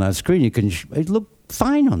thought on that screen, it looked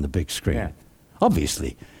fine on the big screen. Yeah.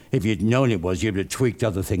 Obviously, if you'd known it was, you'd have tweaked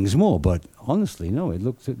other things more, but honestly, no, it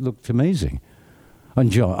looked amazing.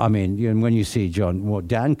 And John, I mean, when you see what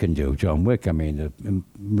Dan can do, John Wick, I mean,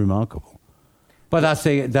 remarkable. But that's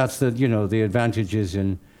the the advantages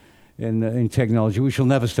in technology, which will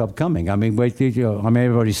never stop coming. I mean,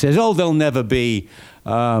 everybody says, there'll never be,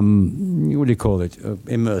 what do you call it,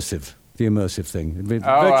 immersive, the immersive thing,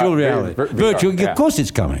 virtual reality. Virtual, of course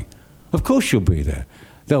it's coming. Of course you'll be there.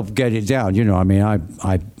 They'll get it down, I mean,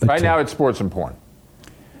 Right now it's sports and porn.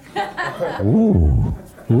 Ooh.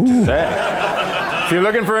 If you're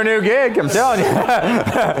looking for a new gig, I'm telling you.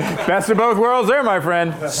 Best of both worlds there, my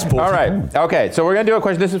friend. All right. Okay, so we're going to do a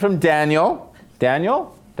question. This is from Daniel.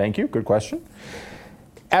 Daniel, thank you. Good question.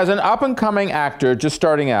 As an up-and-coming actor just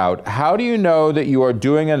starting out, how do you know that you are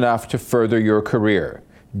doing enough to further your career?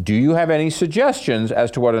 Do you have any suggestions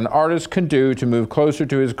as to what an artist can do to move closer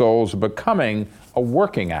to his goals of becoming a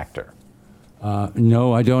working actor?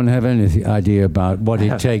 No, I don't have any idea about what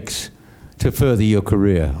it takes to further your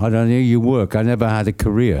career. I don't know, you work. I never had a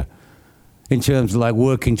career in terms of like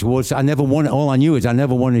working towards. All I knew is I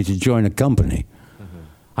never wanted to join a company. Mm-hmm.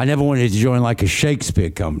 I never wanted to join like a Shakespeare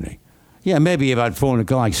company. Yeah, maybe if I'd fallen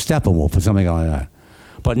like Steppenwolf or something like that.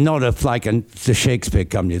 But not the Shakespeare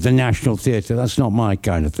company, the National Theatre. That's not my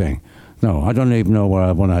kind of thing. No, I don't even know where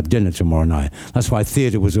I want to have dinner tomorrow night. That's why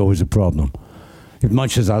theatre was always a problem. As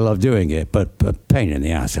much as I love doing it, but pain in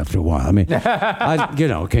the ass after a while. I mean, I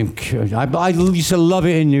used to love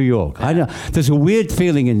it in New York. There's a weird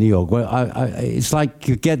feeling in New York where it's like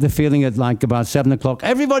you get the feeling at like about 7 o'clock.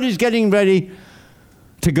 Everybody's getting ready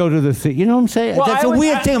to go to the theater. You know what I'm saying? Well, that's a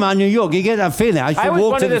weird thing about New York. You get that feeling. I should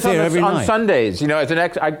walk to the theater every night. On Sundays, as an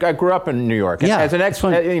ex, I grew up in New York. Yeah, as an ex,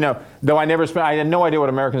 though I had no idea what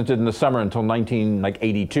Americans did in the summer until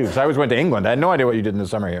 1982. Because I always went to England. I had no idea what you did in the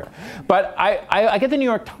summer here. But I get the New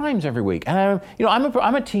York Times every week, and I'm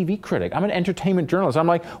a TV critic. I'm an entertainment journalist. I'm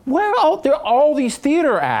like, there are all these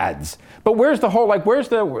theater ads. But where's the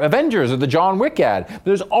Avengers or the John Wick ad?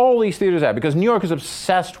 There's all these theaters ad because New York is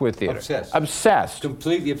obsessed with theater. Obsessed.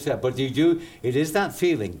 Completely obsessed. But it is that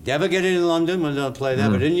feeling. Never get it in London when they'll play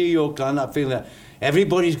that, but in New York, I'm not feeling that.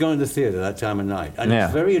 Everybody's going to the theater that time of night. And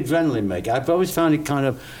it's very adrenaline making. I've always found it kind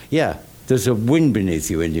of, there's a wind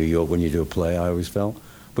beneath you in New York when you do a play, I always felt,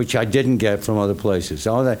 which I didn't get from other places.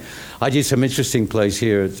 So I did some interesting plays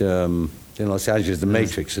here in Los Angeles, The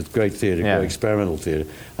Matrix, a great theater, great experimental theater.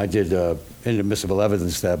 I did Inadmissible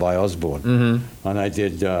Evidence there by Osborne. Mm-hmm. And I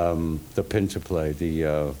did the Pinter play,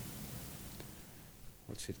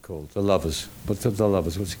 what's it called? The Lovers. What's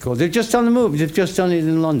it called? They've just done the movie. They've just done it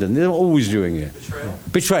in London. They're always doing it.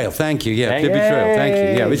 Betrayal. Thank you. Yeah, Betrayal. Thank you.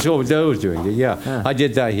 Yeah, they're always doing it. Yeah, I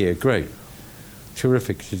did that here. Great.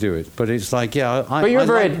 Terrific to do it, but it's like But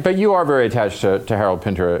you are very attached to Harold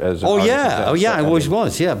Pinter as. I always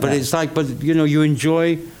was. Yeah, but it's like, you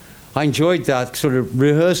enjoy. I enjoyed that sort of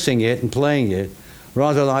rehearsing it and playing it,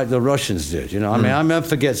 rather like the Russians did. I mean, I never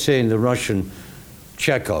forget seeing the Russian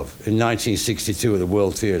Chekhov in 1962 at the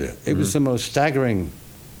World Theatre. It was the most staggering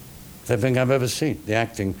thing I've ever seen. The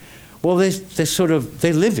acting. Well, they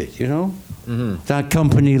live it. Mm-hmm. That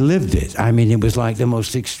company lived it. I mean, it was like the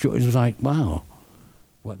most extraordinary. It was like, wow.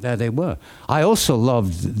 There they were. I also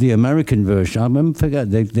loved the American version. I remember,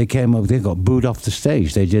 they came up, they got booed off the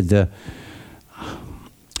stage. They did it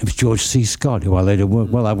was George C. Scott, who I later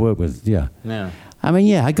worked with, Yeah. I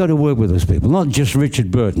mean, I got to work with those people, not just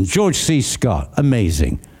Richard Burton. George C. Scott,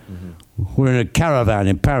 amazing. Mm-hmm. We're in a caravan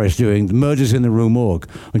in Paris doing Murders in the Rue Morgue,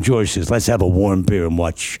 and George says, let's have a warm beer and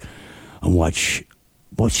watch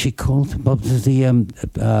what's she called?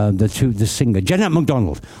 The singer, Jeanette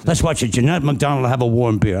MacDonald. Let's watch it. Jeanette MacDonald have a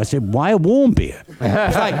warm beer. I said, why a warm beer?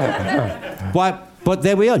 It's like, why? But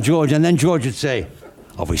there we are, George. And then George would say,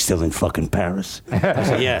 are we still in fucking Paris? I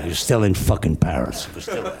said, yeah, you're still in fucking Paris. We're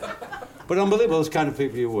still there. But unbelievable, those kind of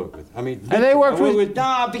people you work with. I mean, and they worked with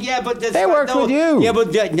no, but yeah, but they worked with you. Yeah,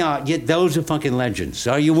 but those are fucking legends.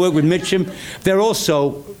 So you work with Mitchum. They're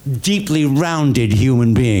also deeply rounded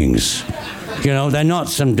human beings. You know, they're not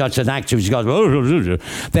some Dutch actor who's got.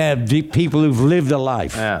 They're people who've lived a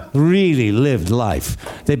life, really lived life.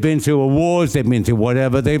 They've been through awards, they've been through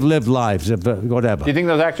whatever. They've lived lives, whatever. Do you think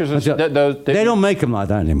those actors? They don't make them like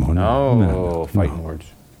that anymore. No. Fighting words.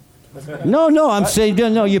 No, I'm saying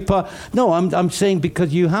I'm saying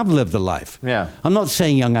because you have lived a life. Yeah. I'm not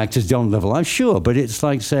saying young actors don't live a life, sure, but it's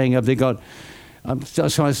like saying have they got? That's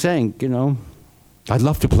what I'm saying. You know, I'd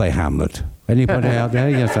love to play Hamlet. Anybody out there?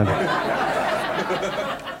 Yes,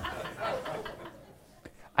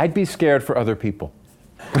 I'd be scared for other people.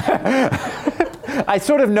 I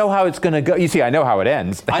sort of know how it's going to go. You see, I know how it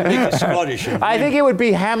ends. I'd make it Scottish. I think it would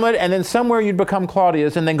be Hamlet, and then somewhere you'd become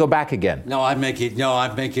Claudius, and then go back again. No, I'd make it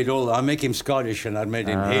all. I'd make him Scottish, and I'd make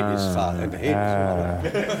him hate his father, hate his mother.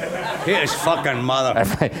 Hate his fucking mother.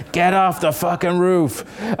 Get off the fucking roof.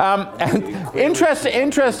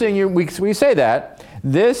 Interesting. We say that.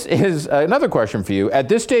 This is another question for you. At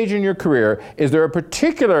this stage in your career, is there a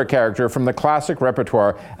particular character from the classic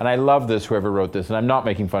repertoire, and I love this, whoever wrote this, and I'm not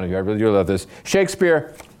making fun of you, I really do love this,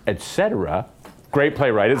 Shakespeare, etc., great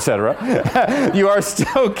playwright, etc., you are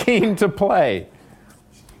still keen to play?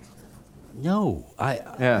 No,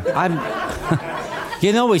 I'm...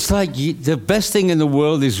 You know, it's like the best thing in the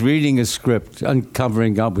world is reading a script and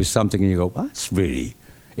covering up with something, and you go, that's really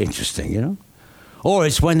interesting, you know? Or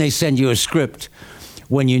it's when they send you a script,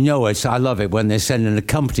 when you know it. I love it when they send an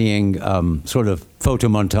accompanying sort of photo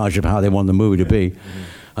montage of how they want the movie to be. Mm-hmm.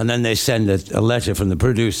 And then they send a letter from the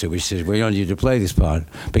producer which says, we want you to play this part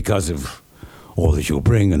because of all that you'll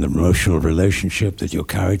bring and the emotional relationship that your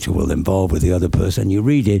character will involve with the other person. You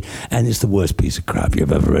read it, and it's the worst piece of crap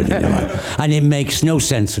you've ever read in your life. And it makes no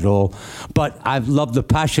sense at all. But I've loved the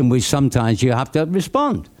passion which sometimes you have to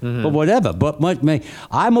respond. Mm-hmm. But whatever. But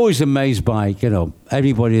I'm always amazed by,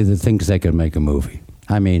 everybody that thinks they can make a movie.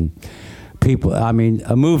 I mean,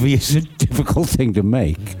 a movie is a difficult thing to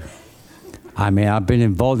make. I mean, I've been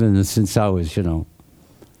involved in it since I was,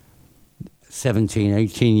 17,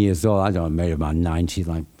 18 years old. I made about 90,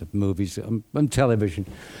 like, movies on television.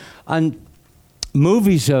 And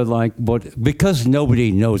movies are like because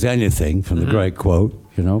nobody knows anything from the great quote,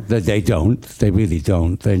 that they really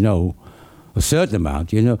don't. They know a certain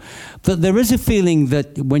amount, But there is a feeling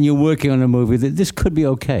that when you're working on a movie that this could be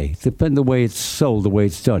okay, depending on the way it's sold, the way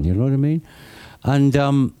it's done, you know what I mean? And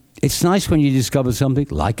it's nice when you discover something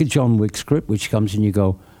like a John Wick script, which comes and you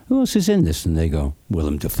go, who else is in this? And they go,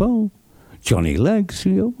 Willem Dafoe, Johnny Legs.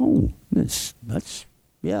 You go, oh, that's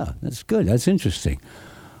good, that's interesting.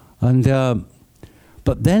 And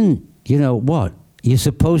but then, you know what? You're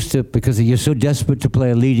supposed to, because you're so desperate to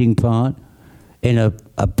play a leading part in a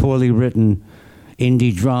poorly written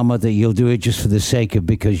indie drama, that you'll do it just for the sake of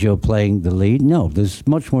because you're playing the lead. No, there's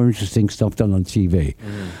much more interesting stuff done on TV.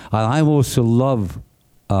 I also love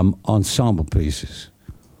ensemble pieces.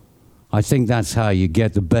 I think that's how you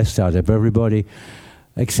get the best out of everybody,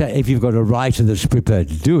 except if you've got a writer that's prepared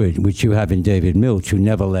to do it, which you have in David Milch, who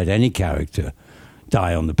never let any character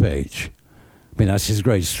die on the page. I mean, that's his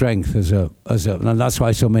great strength and that's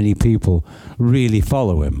why so many people really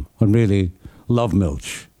follow him and really love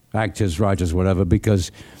Milch, actors, writers, whatever, because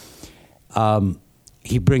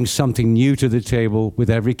he brings something new to the table with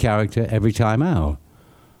every character, every time out.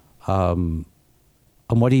 And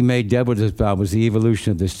what he made Deadwood about was the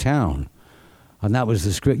evolution of this town. And that was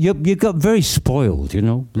the script. You got very spoiled,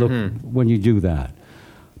 look, when you do that.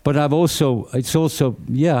 But I've always thought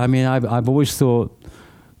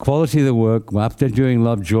quality of the work, after doing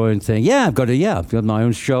Lovejoy and saying, I've got my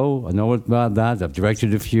own show, I know about that, I've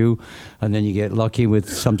directed a few, and then you get lucky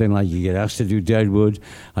with something like you get asked to do Deadwood,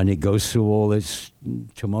 and it goes through all this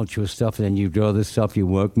tumultuous stuff, and then you do other stuff, you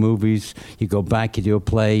work movies, you go back, you do a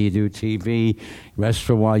play, you do TV, rest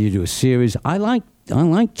for a while, you do a series. I like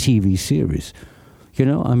TV series.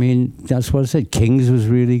 That's what I said. Kings was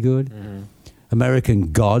really good.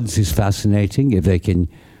 American Gods is fascinating. If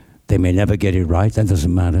they may never get it right, that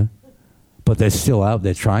doesn't matter. But they're still out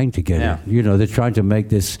there trying to get it. They're trying to make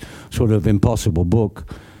this sort of impossible book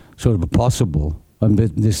sort of possible. And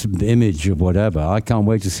this image of whatever. I can't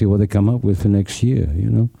wait to see what they come up with for next year,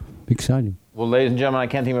 Exciting. Well, ladies and gentlemen, I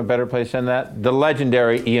can't think of a better place than that. The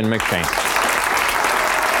legendary Ian McShane.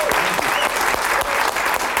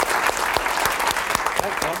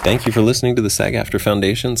 Thank you for listening to the SAG-AFTRA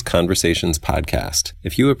Foundation's Conversations podcast.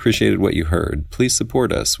 If you appreciated what you heard, please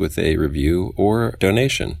support us with a review or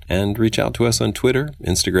donation, and reach out to us on Twitter,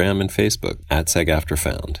 Instagram, and Facebook @SAG-AFTRA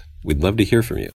Found. We'd love to hear from you.